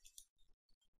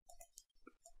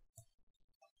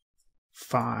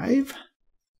 5,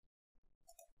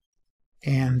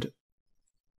 and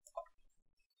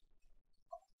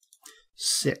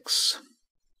 6.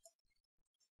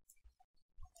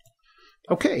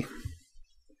 Okay.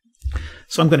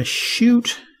 So I'm going to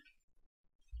shoot.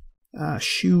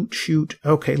 Shoot.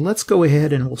 Okay, let's go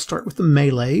ahead and we'll start with the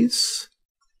melees.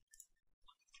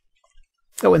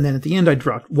 Oh, and then at the end I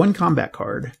dropped 1 combat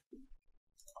card.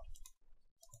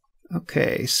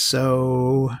 Okay,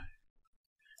 so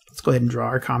let's go ahead and draw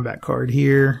our combat card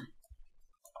here.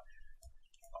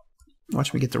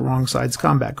 Watch me get the wrong side's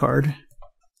combat card.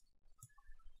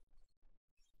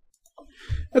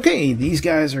 Okay, these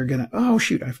guys are gonna... Oh,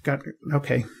 shoot, I've got...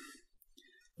 Okay.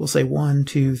 We'll say 1,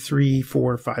 2, 3,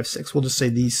 4, 5, 6. We'll just say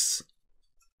these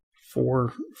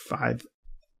 4, 5.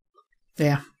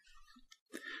 Yeah.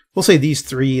 We'll say these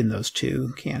 3 and those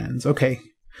 2 cannons. Okay.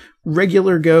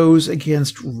 Regular goes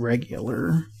against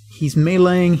regular. he's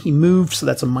meleeing. He moved, so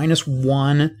that's a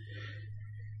 -1.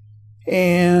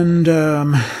 And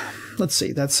let's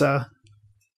see, that's so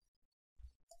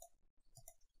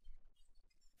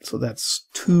that's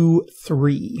 2,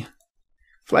 3.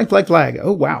 Flag, flag, flag.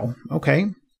 Oh wow.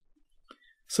 Okay.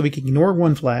 So we can ignore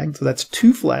 1 flag. So that's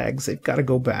 2 flags. They've got to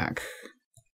go back.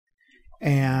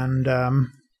 And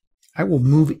I will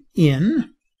move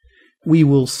in. We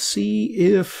will see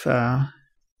if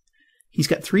he's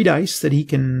got 3 dice that he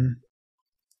can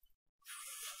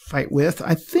fight with.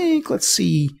 I think, let's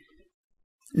see.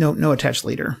 No attached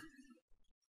leader.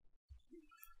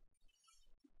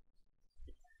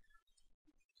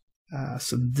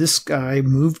 So this guy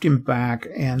moved him back,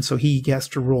 and so he has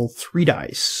to roll 3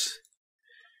 dice.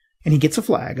 And he gets a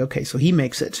flag. Okay, so he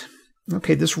makes it.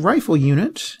 Okay, this rifle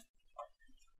unit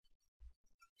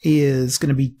is going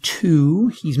to be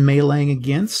 2. He's meleeing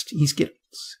against. He's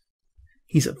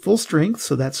at full strength,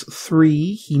 so that's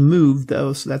 3. He moved,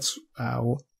 though, so that's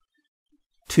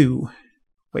 2.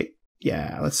 Wait,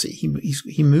 yeah, let's see.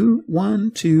 He moved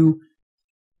 1, 2.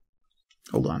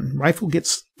 Hold on. Rifle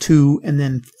gets 2, and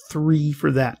then 3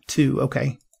 for that, too.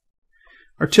 Okay.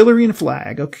 Artillery and a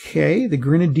flag. Okay, the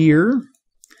grenadier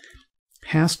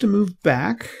has to move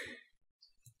back.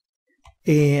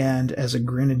 And as a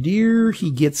grenadier,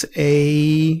 he gets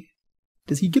a...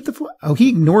 Does he get the flag? Oh, he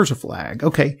ignores a flag.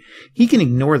 Okay, he can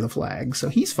ignore the flag, so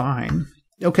he's fine.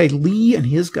 Okay, Lee and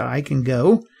his guy can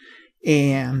go.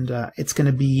 And it's going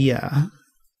to be a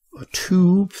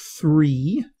 2,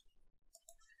 3...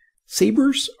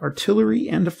 Sabers, artillery,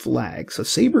 and a flag. So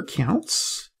saber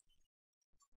counts.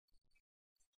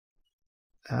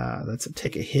 That's a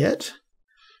take a hit.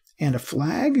 And a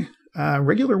flag.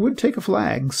 Regular would take a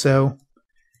flag. So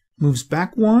moves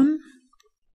back 1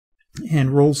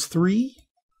 and rolls 3.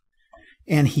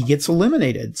 And he gets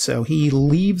eliminated. So he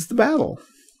leaves the battle.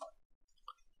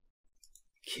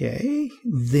 Okay.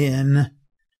 Then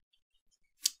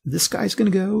this guy's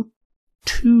going to go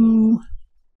 2,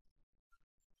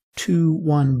 2,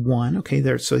 1, 1. Okay,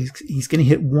 there. So he's going to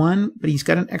hit 1, but he's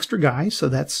got an extra guy, so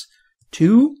that's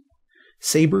 2.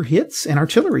 Saber hits and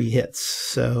artillery hits.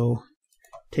 So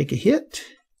take a hit,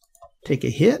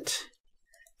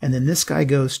 and then this guy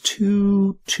goes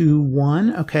 2, 2,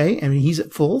 1. Okay, and he's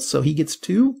at full, so he gets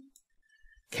 2.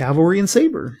 Cavalry and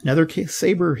saber. Another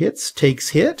saber hits, takes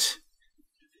hit,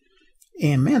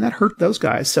 and man, that hurt those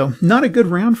guys. So not a good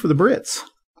round for the Brits.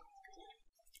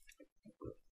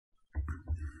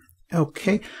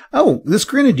 Okay. Oh, this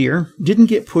grenadier didn't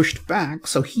get pushed back,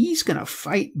 so he's going to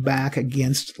fight back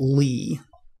against Lee.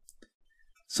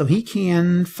 So he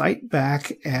can fight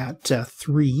back at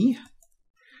 3.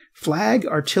 Flag,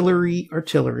 artillery,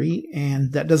 artillery,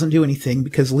 and that doesn't do anything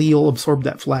because Lee will absorb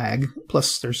that flag.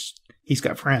 Plus, he's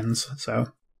got friends, so.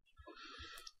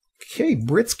 Okay,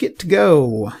 Brits get to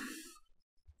go.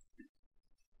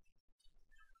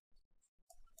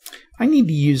 I need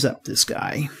to use up this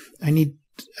guy. I need...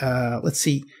 let's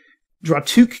see, draw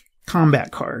 2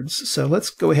 combat cards. So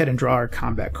let's go ahead and draw our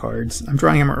combat cards. I'm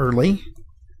drawing them early.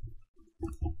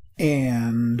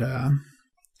 And am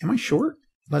I short?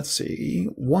 Let's see.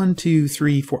 1, 2,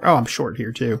 3, 4. Oh, I'm short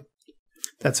here too.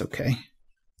 That's okay.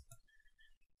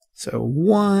 So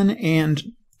 1 and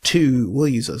 2. We'll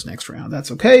use those next round. That's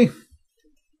okay.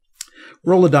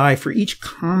 Roll a die for each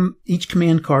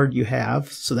command card you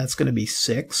have. So that's going to be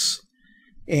 6.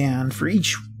 And for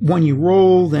each one you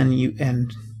roll,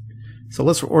 so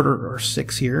let's order our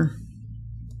 6 here.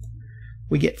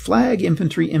 We get flag,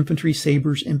 infantry, infantry,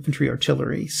 sabers, infantry,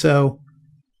 artillery. So,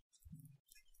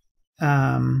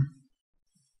 oh,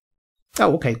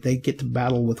 okay, they get to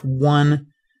battle with 1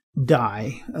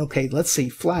 die. Okay, let's see,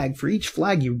 flag. For each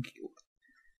flag you...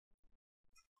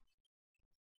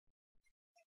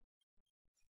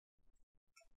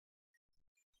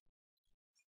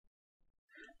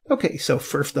 Okay, so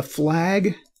for the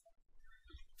flag,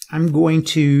 I'm going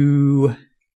to...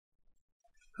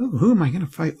 Oh, who am I going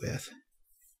to fight with?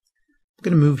 I'm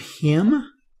going to move him.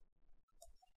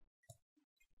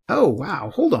 Oh,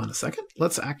 wow. Hold on a second.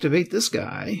 Let's activate this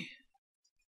guy.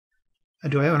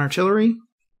 Do I have an artillery?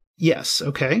 Yes,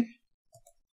 okay.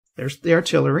 There's the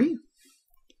artillery.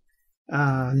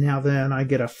 Now then, I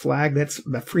get a flag. That's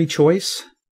a free choice.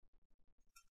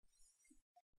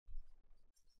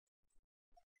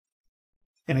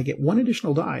 And I get 1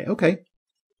 additional die. Okay.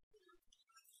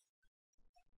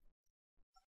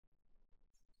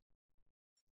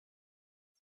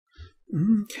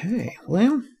 Okay.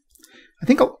 Well, I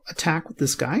think I'll attack with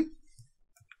this guy.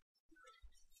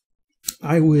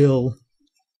 I will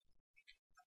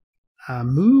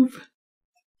move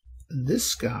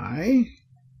this guy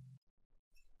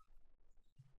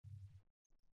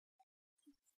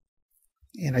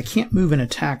And I can't move and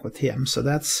attack with him, so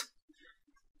that's...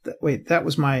 Wait, that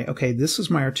was my... Okay, this is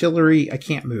my artillery. I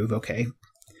can't move, okay.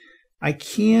 I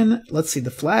can... Let's see, the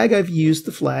flag, I've used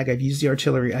the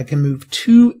artillery. I can move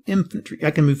 2 infantry.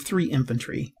 I can move 3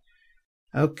 infantry.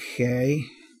 Okay.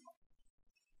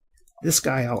 This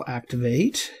guy I'll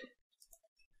activate.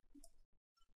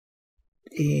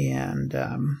 And...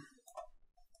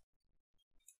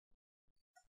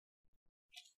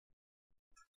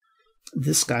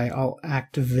 this guy I'll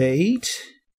activate.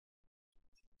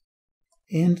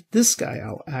 And this guy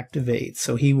I'll activate.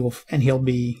 So he'll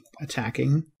be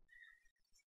attacking.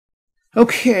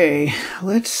 Okay,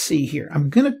 let's see here. I'm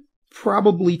going to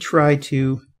probably try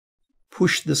to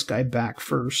push this guy back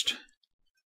first.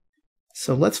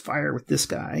 So let's fire with this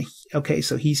guy. Okay,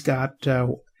 so he's got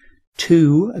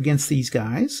 2 against these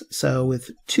guys. So with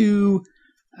 2,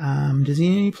 does he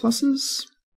need any pluses?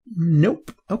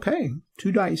 Nope. Okay,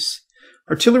 2 dice.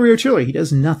 Artillery. He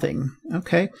does nothing.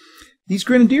 Okay. These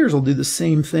grenadiers will do the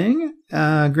same thing.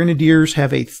 Grenadiers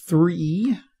have a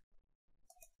 3.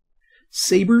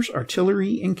 Sabers,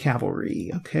 artillery, and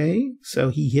cavalry. Okay, so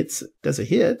he does a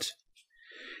hit.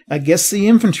 I guess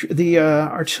the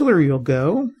artillery will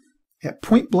go at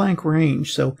point blank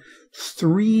range. So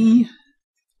 3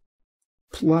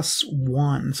 plus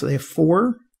 1. So they have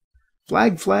 4.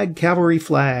 Flag, cavalry,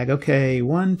 flag. Okay,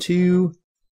 1, 2.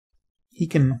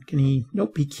 Can he?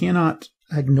 Nope, he cannot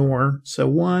ignore. So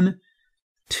 1,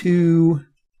 2,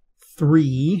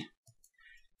 3,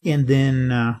 and then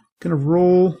gonna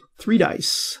roll 3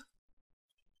 dice.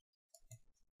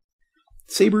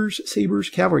 Sabers,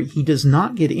 cavalry. He does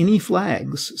not get any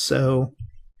flags, so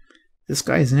this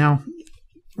guy is now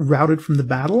routed from the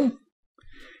battle.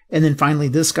 And then finally,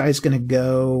 this guy's gonna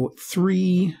go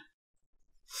 3,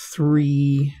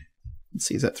 3. Let's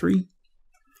see, is that 3?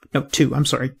 No, 2. I'm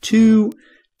sorry, 2,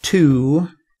 2.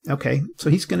 Okay, so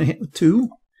he's gonna hit with 2.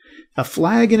 A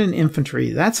flag and an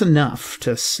infantry. That's enough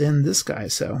to send this guy,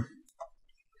 so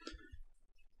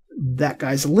that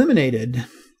guy's eliminated.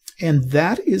 And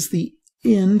that is the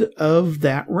end of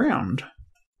that round.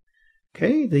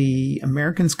 Okay, the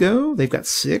Americans go. They've got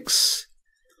 6.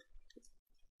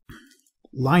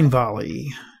 Line volley.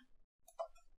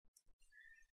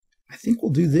 I think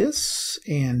we'll do this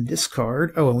and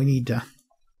discard. Oh, we need to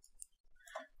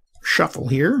shuffle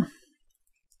here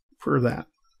for that.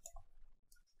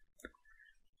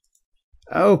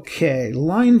 Okay,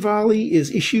 line volley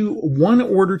is issue 1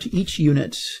 order to each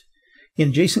unit in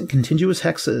adjacent contiguous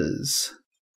hexes.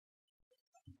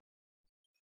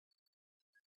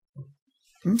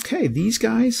 Okay, these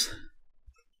guys,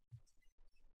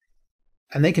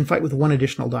 and they can fight with 1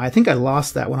 additional die. I think I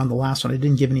lost that one on the last one. I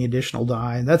didn't give any additional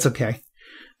die. That's okay.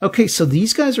 Okay, so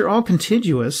these guys are all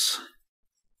contiguous.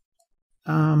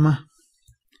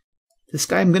 This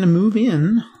guy I'm going to move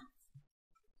in.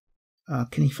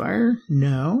 Can he fire?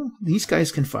 No. These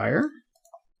guys can fire.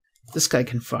 This guy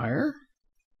can fire.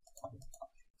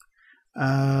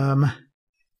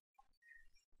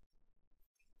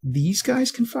 These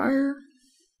guys can fire.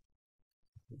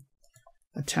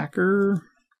 Attacker.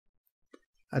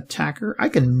 I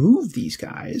can move these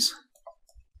guys.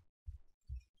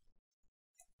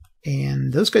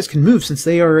 And those guys can move since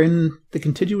they are in the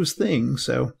contiguous thing,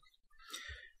 so.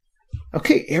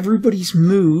 Okay, everybody's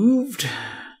moved.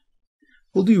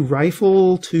 We'll do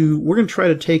rifle to... We're going to try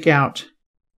to take out...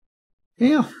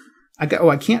 Yeah.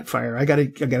 I can't fire. I gotta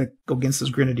go against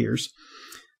those grenadiers.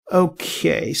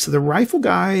 Okay, so the rifle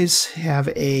guys have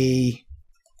a...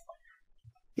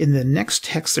 In the next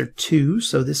hex, they're 2,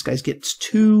 so this guy gets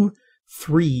 2,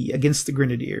 3 against the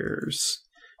grenadiers.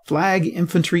 Flag,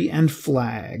 infantry, and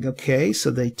flag. Okay,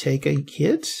 so they take a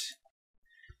hit.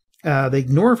 They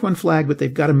ignore 1 flag, but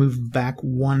they've got to move back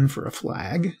 1 for a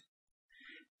flag.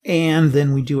 And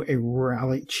then we do a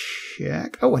rally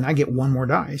check. Oh, and I get 1 more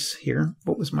dice here.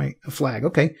 What was my flag?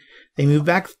 Okay, they move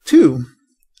back 2.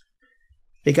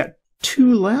 They got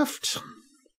 2 left.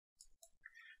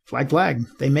 Flag.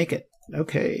 They make it.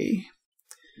 Okay.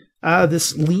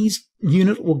 This Lee's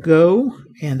unit will go,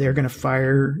 and they're going to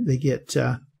fire. They get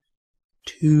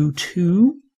 2,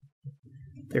 2.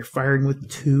 They're firing with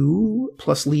 2,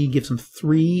 plus Lee gives them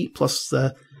 3, plus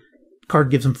the card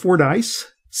gives them 4 dice.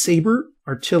 Saber,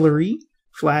 artillery,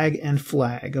 flag, and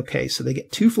flag. Okay, so they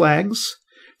get 2 flags.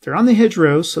 They're on the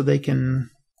hedgerow, so they can...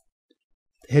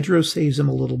 The hedgerow saves them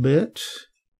a little bit.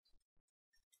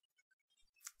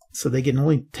 So they can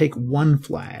only take 1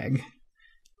 flag.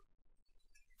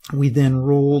 We then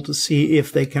roll to see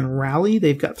if they can rally.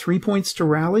 They've got 3 points to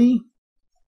rally.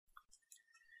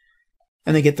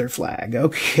 And they get their flag.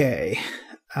 Okay.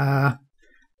 I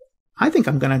think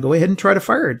I'm going to go ahead and try to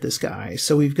fire at this guy.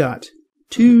 So we've got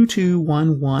 2, 2,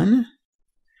 1, 1.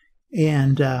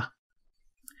 And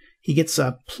he gets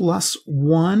a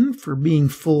 +1 for being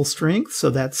full strength, so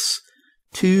that's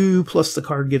 2 plus the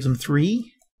card gives him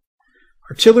 3.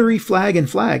 Artillery, flag, and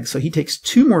flag, so he takes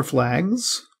 2 more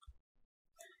flags.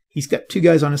 He's got 2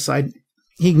 guys on his side.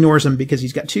 He ignores them because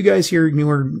he's got 2 guys here,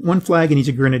 ignore 1 flag, and he's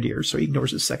a grenadier, so he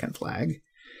ignores his second flag.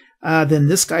 Then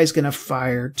this guy's going to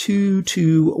fire 2,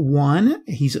 2, 1.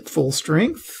 He's at full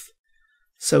strength,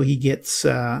 so he gets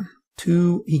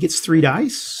 3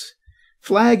 dice.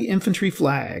 Flag, infantry,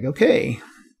 flag. Okay.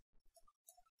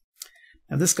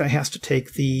 Now this guy has to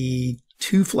take the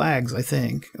 2 flags, I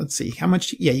think. Let's see. How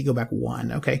much? Yeah, you go back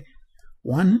 1. Okay.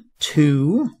 1,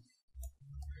 2.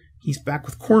 He's back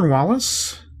with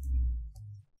Cornwallis.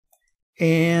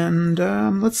 And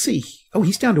let's see. Oh,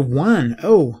 he's down to 1.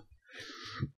 Oh.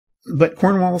 But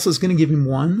Cornwallis is going to give him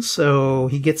 1, so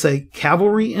he gets a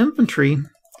cavalry infantry.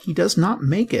 He does not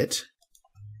make it.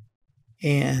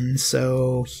 And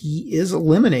so he is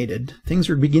eliminated. Things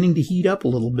are beginning to heat up a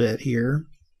little bit here.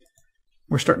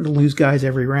 We're starting to lose guys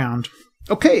every round.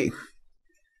 Okay.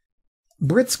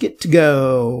 Brits get to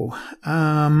go.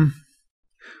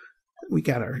 We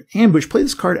got our ambush. Play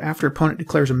this card after opponent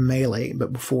declares a melee,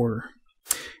 but before.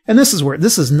 And this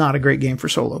is not a great game for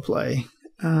solo play.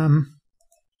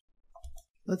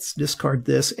 Let's discard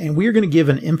this, and we are going to give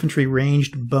an infantry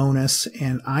ranged bonus,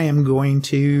 and I am going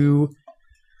to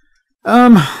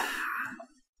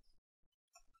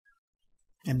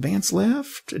advance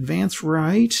left, advance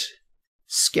right,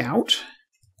 scout.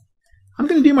 I'm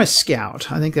going to do my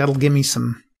scout. I think that'll give me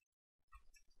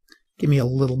a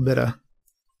little bit of.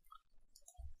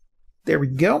 There we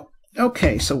go.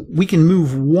 Okay, so we can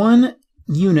move 1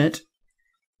 unit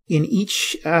in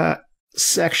each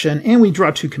section, and we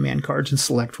draw 2 command cards and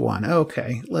select 1.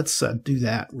 Okay, let's do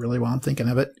that really while I'm thinking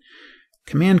of it.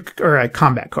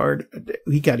 Combat card.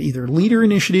 We got either leader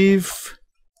initiative,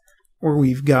 or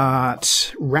we've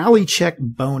got rally check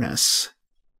bonus.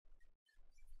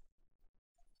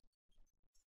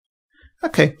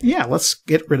 Okay, yeah, let's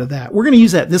get rid of that. We're going to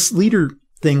use that. This leader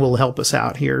thing will help us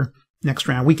out here next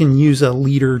round. We can use a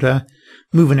leader to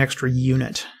move an extra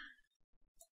unit.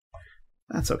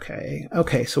 That's okay.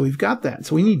 Okay, so we've got that.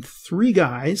 So we need 3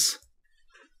 guys.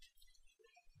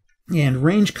 And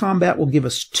range combat will give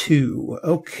us 2.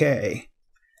 Okay.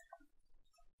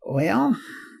 Well,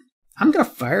 I'm going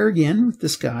to fire again with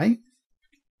this guy.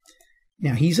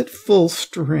 Now, he's at full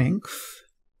strength.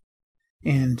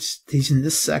 And he's in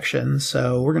this section.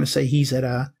 So we're going to say he's at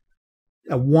a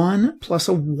 1 plus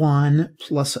a 1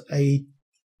 plus a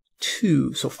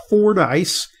 2. So 4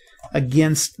 dice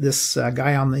against this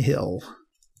guy on the hill.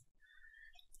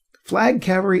 Flag,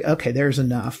 cavalry, okay, there's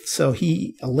enough. So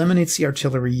he eliminates the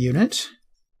artillery unit.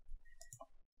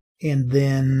 And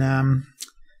then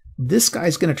this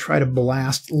guy's going to try to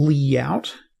blast Lee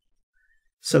out.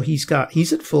 So he's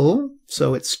at full.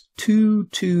 So it's 2,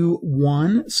 2,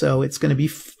 1. So it's going to be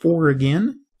 4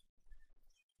 again.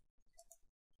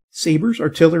 Sabers,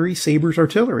 artillery, sabers,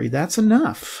 artillery. That's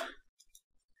enough.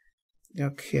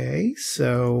 Okay,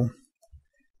 so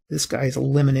this guy's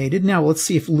eliminated. Now let's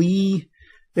see if Lee...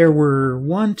 There were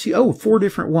 4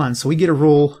 different ones. So we get to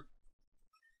roll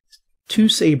 2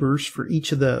 sabers for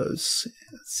each of those.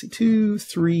 Let's see, 2,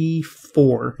 3,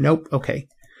 4. Nope. Okay.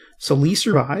 So Lee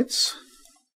survives.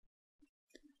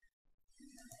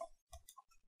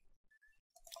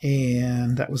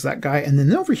 And that was that guy. And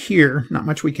then over here, not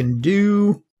much we can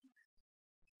do.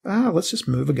 Let's just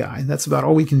move a guy. That's about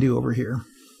all we can do over here.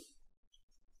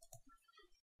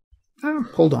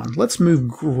 Hold on. Let's move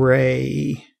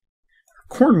Gray.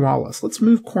 Cornwallis. Let's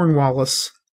move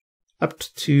Cornwallis up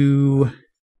to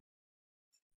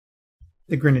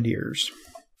the Grenadiers.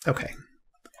 Okay.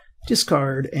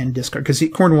 Discard and discard, because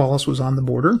Cornwallis was on the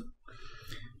border.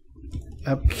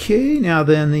 Okay, now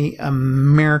then the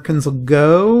Americans will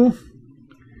go.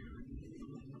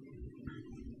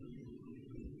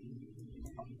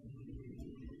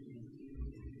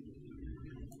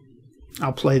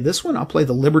 I'll play this one. I'll play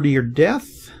the Liberty or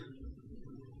Death.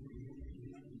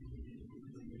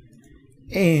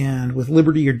 And with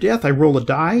Liberty or Death, I roll a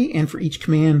die, and for each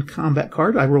command combat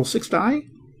card, I roll 6 die.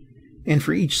 And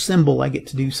for each symbol, I get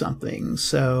to do something.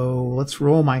 So let's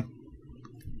roll my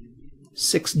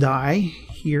 6 die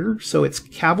here. So it's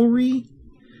cavalry,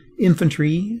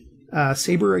 infantry,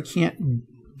 saber. I can't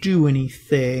do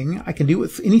anything. I can do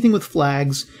anything with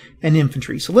flags and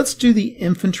infantry. So let's do the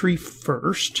infantry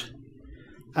first.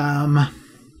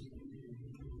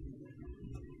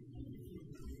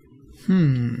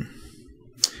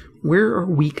 Where are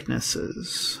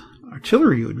weaknesses?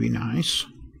 Artillery would be nice.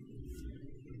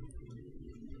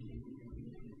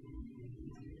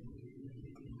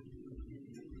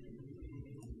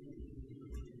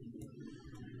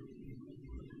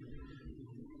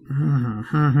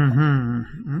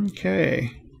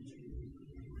 Okay.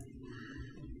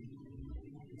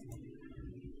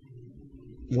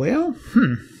 Well,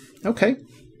 okay.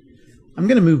 I'm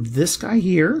going to move this guy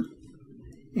here,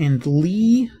 and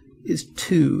Lee is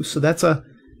 2, so that's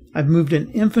I've moved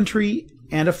an infantry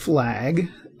and a flag.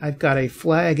 I've got a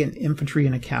flag, an infantry,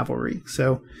 and a cavalry.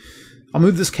 So I'll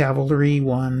move this cavalry,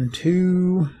 1,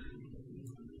 2,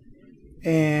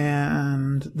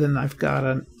 and then I've got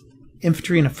an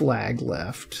infantry and a flag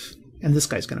left, and this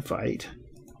guy's going to fight.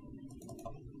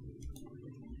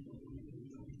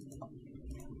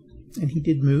 And he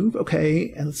did move.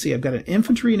 Okay, and let's see, I've got an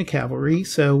infantry and a cavalry,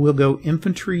 so we'll go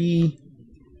infantry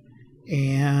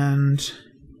and...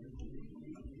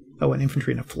 oh, an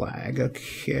infantry and a flag.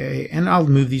 Okay, and I'll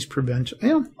move these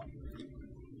well,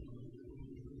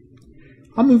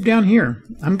 I'll move down here.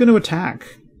 I'm going to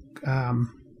attack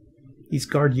these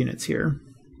guard units here.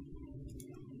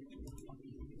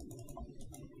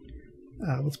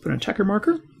 Let's put an attacker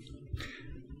marker.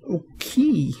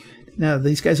 Okay. Now,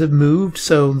 these guys have moved,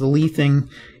 so the Lee thing,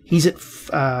 he's at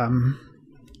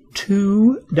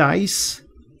 2 dice,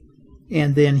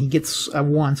 and then he gets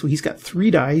 1, so he's got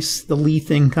 3 dice. The Lee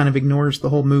thing kind of ignores the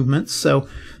whole movement, so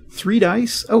 3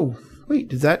 dice. Oh, wait,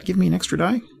 does that give me an extra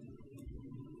die?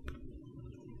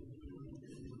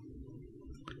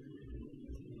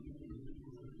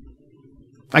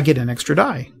 I get an extra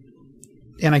die,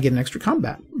 and I get an extra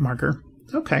combat marker.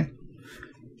 Okay.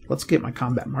 Let's get my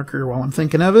combat marker while I'm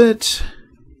thinking of it.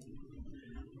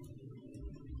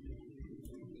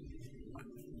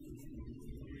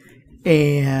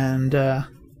 And I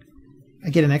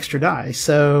get an extra die.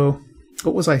 So,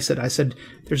 what was I said? I said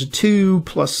there's a 2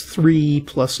 plus 3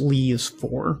 plus Lee is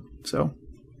 4. So,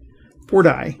 4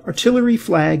 die. Artillery,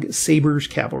 flag, sabers,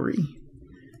 cavalry.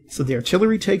 So the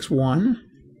artillery takes 1.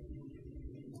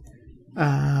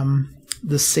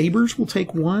 The sabers will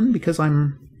take 1 because I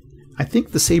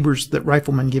think the sabers that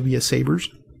riflemen give you sabers.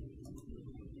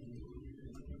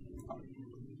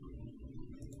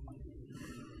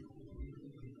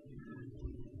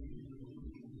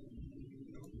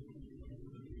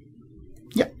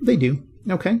 Yeah, they do.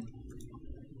 Okay.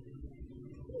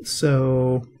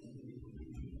 So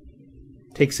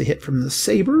takes a hit from the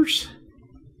sabers.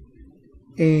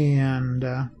 And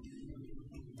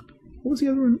what was the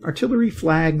other one? Artillery,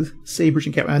 flag, sabers,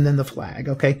 and cavalry, and then the flag.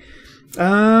 Okay.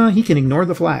 He can ignore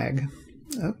the flag.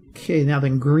 Okay, now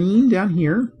then green down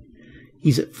here.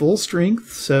 He's at full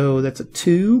strength, so that's a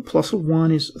 2 plus a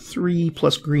 1 is 3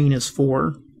 plus green is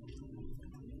 4.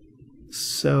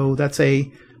 So that's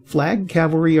a flag,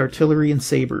 cavalry, artillery, and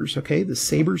sabers. Okay, the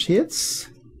sabers hits.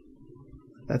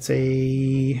 That's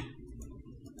a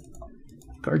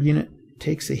guard unit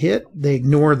takes a hit. They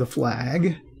ignore the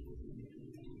flag.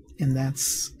 And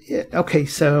that's it. Okay,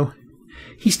 so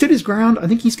he stood his ground. I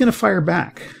think he's going to fire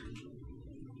back.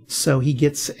 So he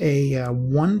gets a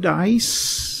 1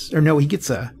 dice. Or no, he's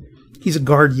a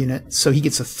guard unit, so he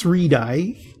gets a 3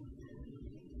 die.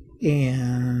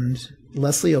 And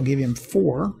Leslie will give him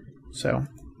 4. So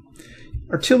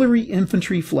artillery,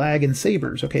 infantry, flag, and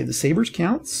sabers. Okay, the sabers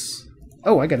counts.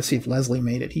 Oh, I got to see if Leslie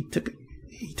made it. He took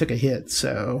a hit,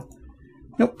 so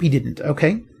nope, he didn't.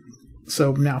 Okay.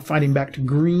 So now fighting back to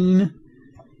green.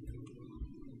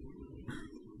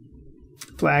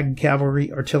 Flag,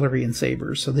 cavalry, artillery, and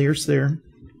sabers. So there's their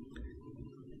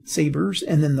sabers.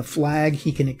 And then the flag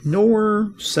he can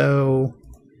ignore. So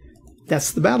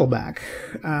that's the battle back.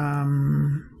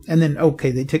 And then,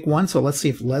 okay, they take 1. So let's see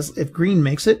if green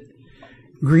makes it.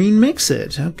 Green makes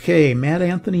it. Okay, Mad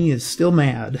Anthony is still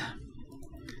mad.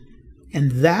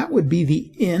 And that would be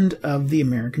the end of the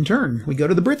American turn. We go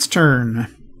to the Brits' turn.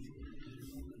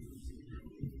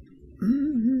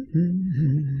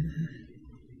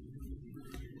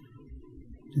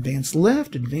 Advance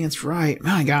left, advance right.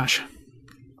 My gosh.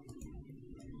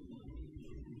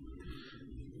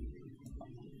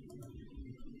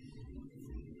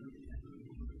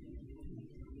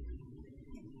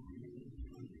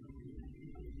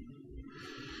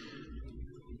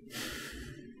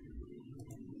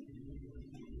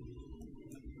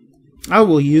 I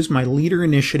will use my leader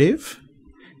initiative,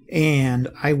 and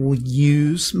I will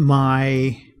use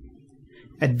my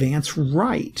advance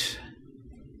right.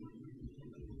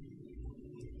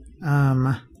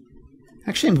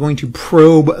 Actually, I'm going to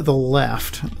probe the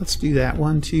left. Let's do that.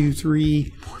 1, 2, 3,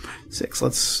 4, 5,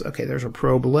 6. Okay, there's a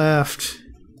probe left.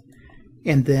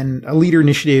 And then a leader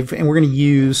initiative, and we're going to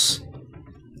use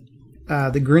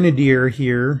the Grenadier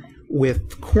here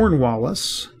with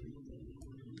Cornwallis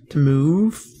to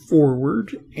move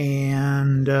forward.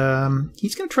 And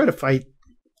he's going to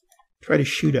try to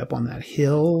shoot up on that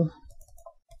hill.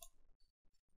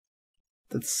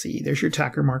 Let's see. There's your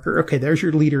attacker marker. Okay, there's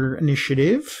your leader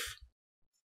initiative.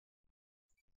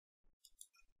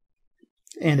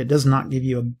 And it does not give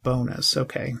you a bonus.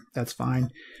 Okay, that's fine.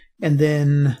 And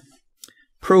then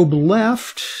probe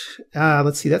left.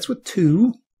 Let's see, that's with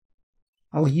 2.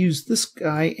 I'll use this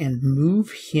guy and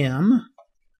move him.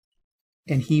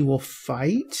 And he will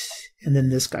fight. And then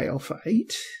this guy will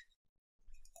fight.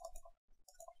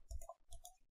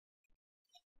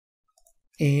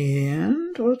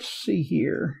 And let's see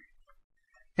here.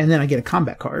 And then I get a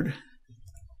combat card.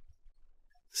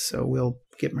 So we'll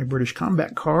get my British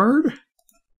combat card.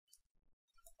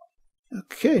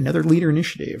 Okay, another leader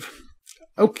initiative.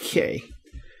 Okay,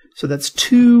 so that's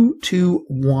 2, 2,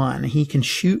 1. He can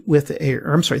shoot with a,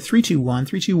 or I'm sorry, 3, 2, 1,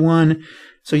 3, 2, 1.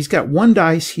 So he's got 1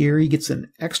 dice here. He gets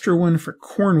an extra one for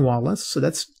Cornwallis. So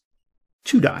that's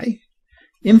 2 die.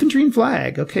 Infantry and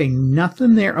flag. Okay,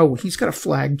 nothing there. Oh, he's got a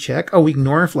flag check. Oh, we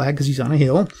ignore a flag because he's on a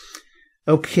hill.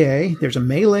 Okay, there's a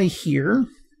melee here.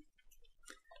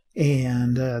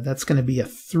 And that's going to be a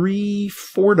 3,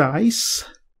 4 dice.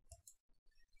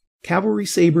 Cavalry,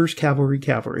 sabers, cavalry,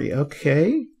 cavalry.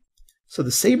 Okay. So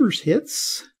the sabers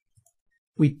hits.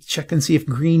 We check and see if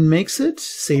green makes it.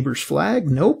 Sabers flag.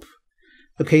 Nope.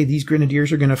 Okay, these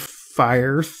grenadiers are going to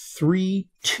fire 3,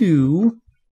 2.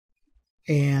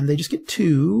 And they just get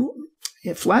 2.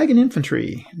 Yeah, flag and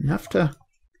infantry. Enough to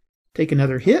take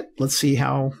another hit. Let's see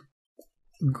how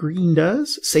green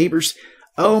does. Sabers.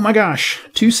 Oh my gosh.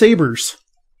 2 sabers.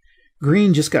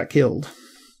 Green just got killed.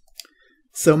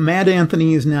 So Mad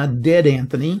Anthony is now Dead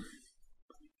Anthony.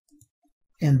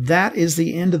 And that is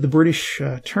the end of the British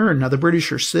turn. Now the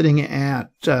British are sitting at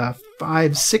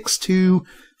 5, 6, 2,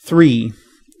 3.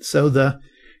 So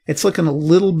it's looking a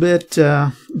little bit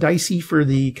dicey for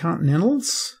the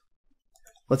Continentals.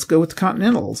 Let's go with the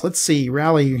Continentals. Let's see.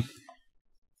 Rally.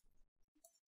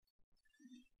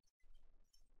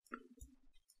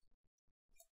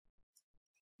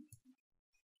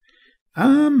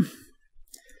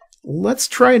 Let's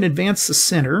try and advance the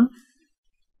center.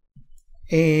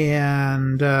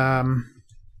 And I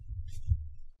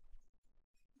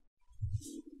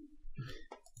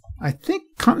think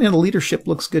Continental leadership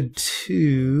looks good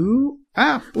too.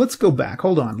 Let's go back.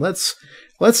 Hold on. Let's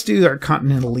do our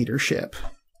Continental leadership,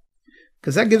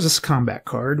 because that gives us a combat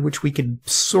card, which we could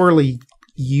sorely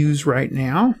use right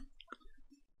now.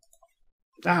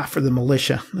 For the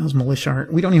militia. Those militia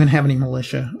aren't... We don't even have any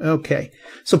militia. Okay.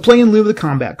 So play in lieu of the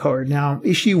combat card. Now,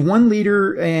 issue 1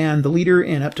 leader, and the leader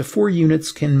and up to 4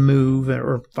 units can move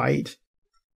or fight.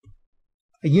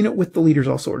 A unit with the leader is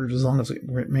also ordered as long as it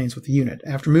remains with the unit.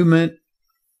 After movement...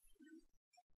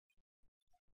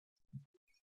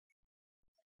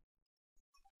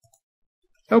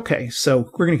 Okay, so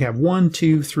we're going to have 1,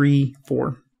 2, 3,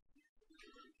 4.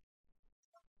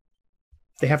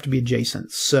 They have to be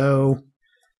adjacent. So...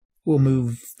 we'll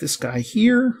move this guy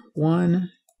here. 1,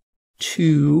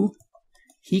 2.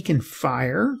 He can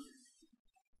fire.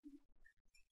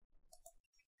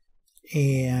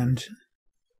 And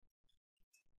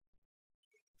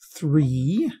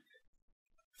 3,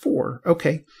 4.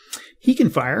 Okay. He can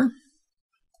fire.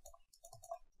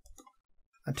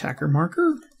 Attacker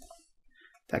marker.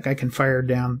 That guy can fire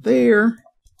down there.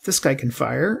 This guy can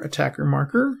fire. Attacker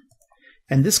marker.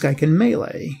 And this guy can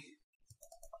melee.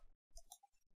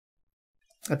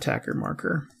 Attacker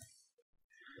marker.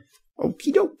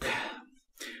 Okie doke.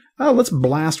 Let's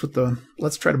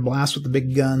try to blast with the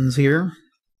big guns here.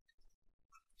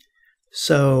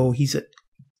 So he's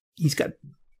got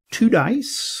 2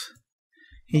 dice.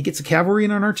 He gets a cavalry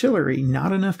and an artillery.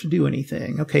 Not enough to do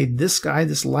anything. Okay, this guy,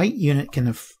 this light unit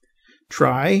can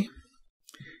try.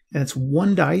 And it's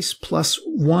 1 dice plus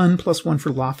 1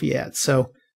 for Lafayette.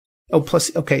 So,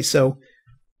 okay, so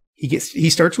he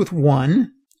starts with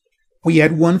 1. We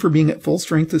add 1 for being at full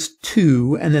strength is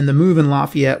 2, and then the move and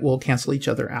Lafayette will cancel each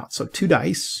other out. So 2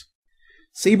 dice.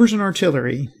 Sabers and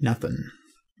artillery, nothing.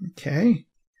 Okay.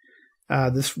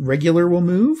 This regular will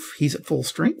move. He's at full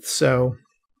strength, so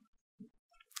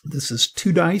this is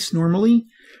 2 dice normally.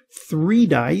 3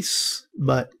 dice,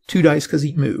 but 2 dice because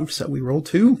he moved, so we roll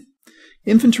 2.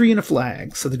 Infantry and a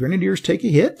flag. So the Grenadiers take a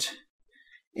hit,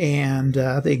 and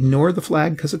they ignore the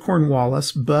flag because of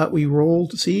Cornwallis, but we roll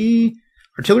to see...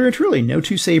 artillery, no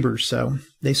 2 sabers, so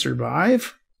they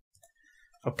survive.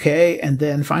 Okay, and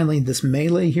then finally this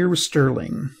melee here with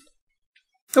Sterling.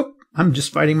 Oh, I'm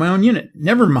just fighting my own unit.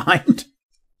 Never mind.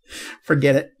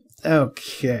 Forget it.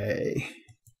 Okay.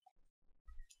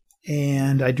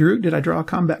 And did I draw a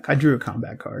combat? I drew a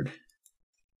combat card.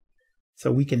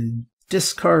 So we can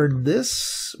discard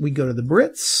this. We go to the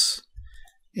Brits.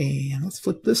 And let's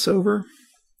flip this over.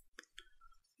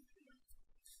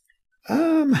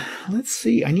 Let's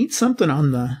see. I need something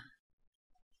on the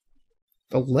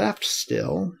left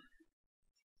still.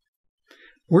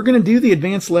 We're going to do the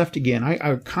advance left again.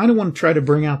 I kind of want to try to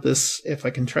bring out this, if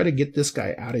I can try to get this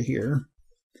guy out of here.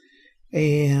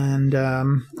 And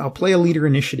I'll play a leader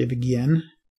initiative again.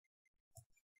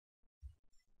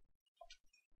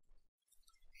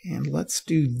 And let's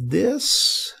do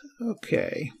this.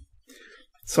 Okay.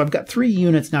 So I've got 3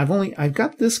 units. Now I've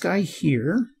got this guy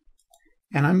here.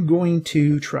 And I'm going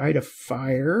to try to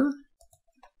fire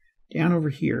down over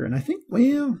here. And I think,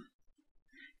 well,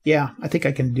 yeah, I think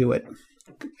I can do it.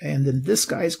 And then this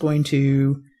guy's going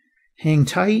to hang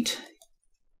tight.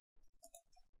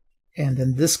 And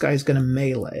then this guy's going to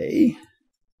melee.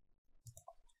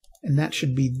 And that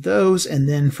should be those. And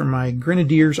then for my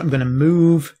grenadiers, I'm going to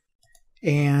move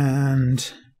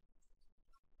and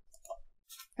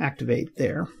activate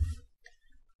there.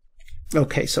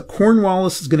 Okay, so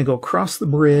Cornwallis is going to go across the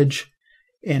bridge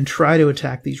and try to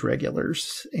attack these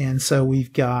regulars. And so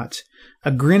we've got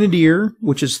a grenadier,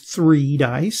 which is 3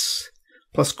 dice.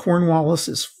 Plus Cornwallis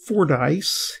is 4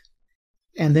 dice.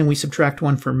 And then we subtract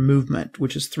 1 for movement,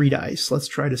 which is 3 dice. Let's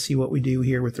try to see what we do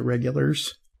here with the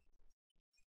regulars.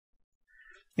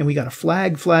 And we got a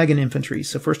flag, and infantry.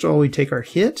 So first of all, we take our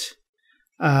hit.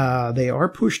 They are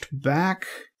pushed back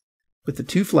with the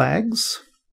 2 flags.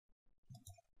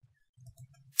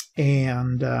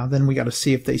 And then we got to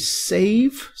see if they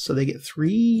save. So they get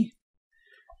 3.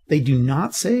 They do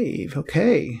not save.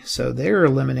 Okay, so they're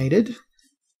eliminated.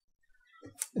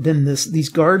 Then these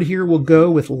guard here will go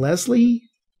with Leslie,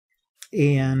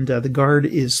 and the guard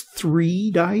is 3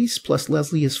 dice, plus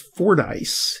Leslie is 4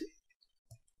 dice.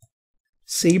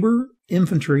 Saber,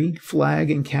 infantry, flag,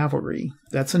 and cavalry.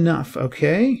 That's enough,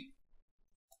 okay?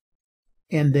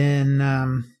 And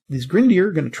then these grenadier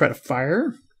are going to try to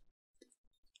fire.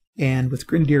 And with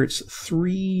grenadier, it's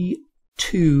 3,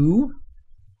 2.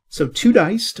 So 2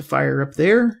 dice to fire up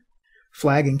there.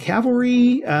 Flag and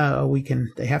cavalry,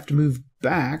 they have to move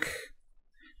back,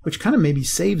 which kind of maybe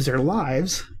saves their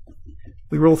lives.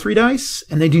 We roll 3 dice,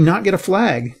 and they do not get a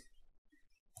flag.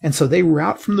 And so they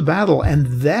rout from the battle,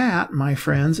 and that, my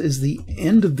friends, is the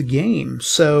end of the game.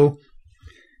 So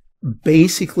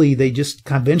basically, they just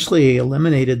eventually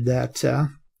eliminated that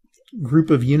group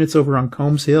of units over on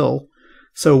Combs Hill.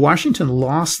 So Washington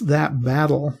lost that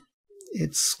battle.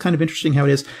 It's kind of interesting how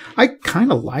it is. I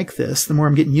kind of like this. The more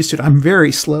I'm getting used to it, I'm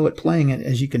very slow at playing it,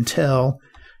 as you can tell.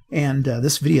 And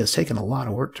this video has taken a lot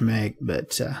of work to make.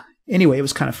 But anyway, it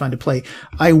was kind of fun to play.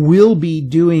 I will be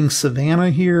doing Savannah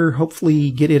here.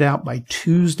 Hopefully get it out by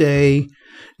Tuesday.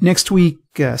 Next week,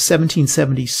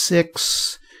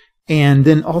 1776. And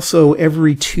then also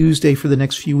every Tuesday for the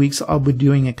next few weeks, I'll be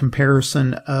doing a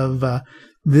comparison of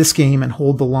this game and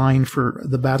Hold the Line for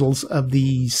the battles of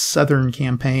the Southern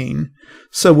Campaign.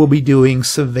 So we'll be doing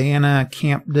Savannah,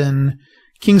 Campden,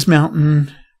 Kings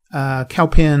Mountain,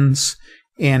 Cowpens,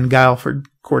 and Guilford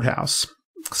Courthouse.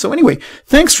 So anyway,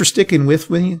 thanks for sticking with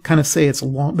me. Kind of say it's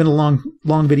been a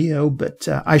long video, but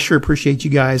I sure appreciate you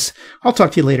guys. I'll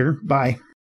talk to you later. Bye.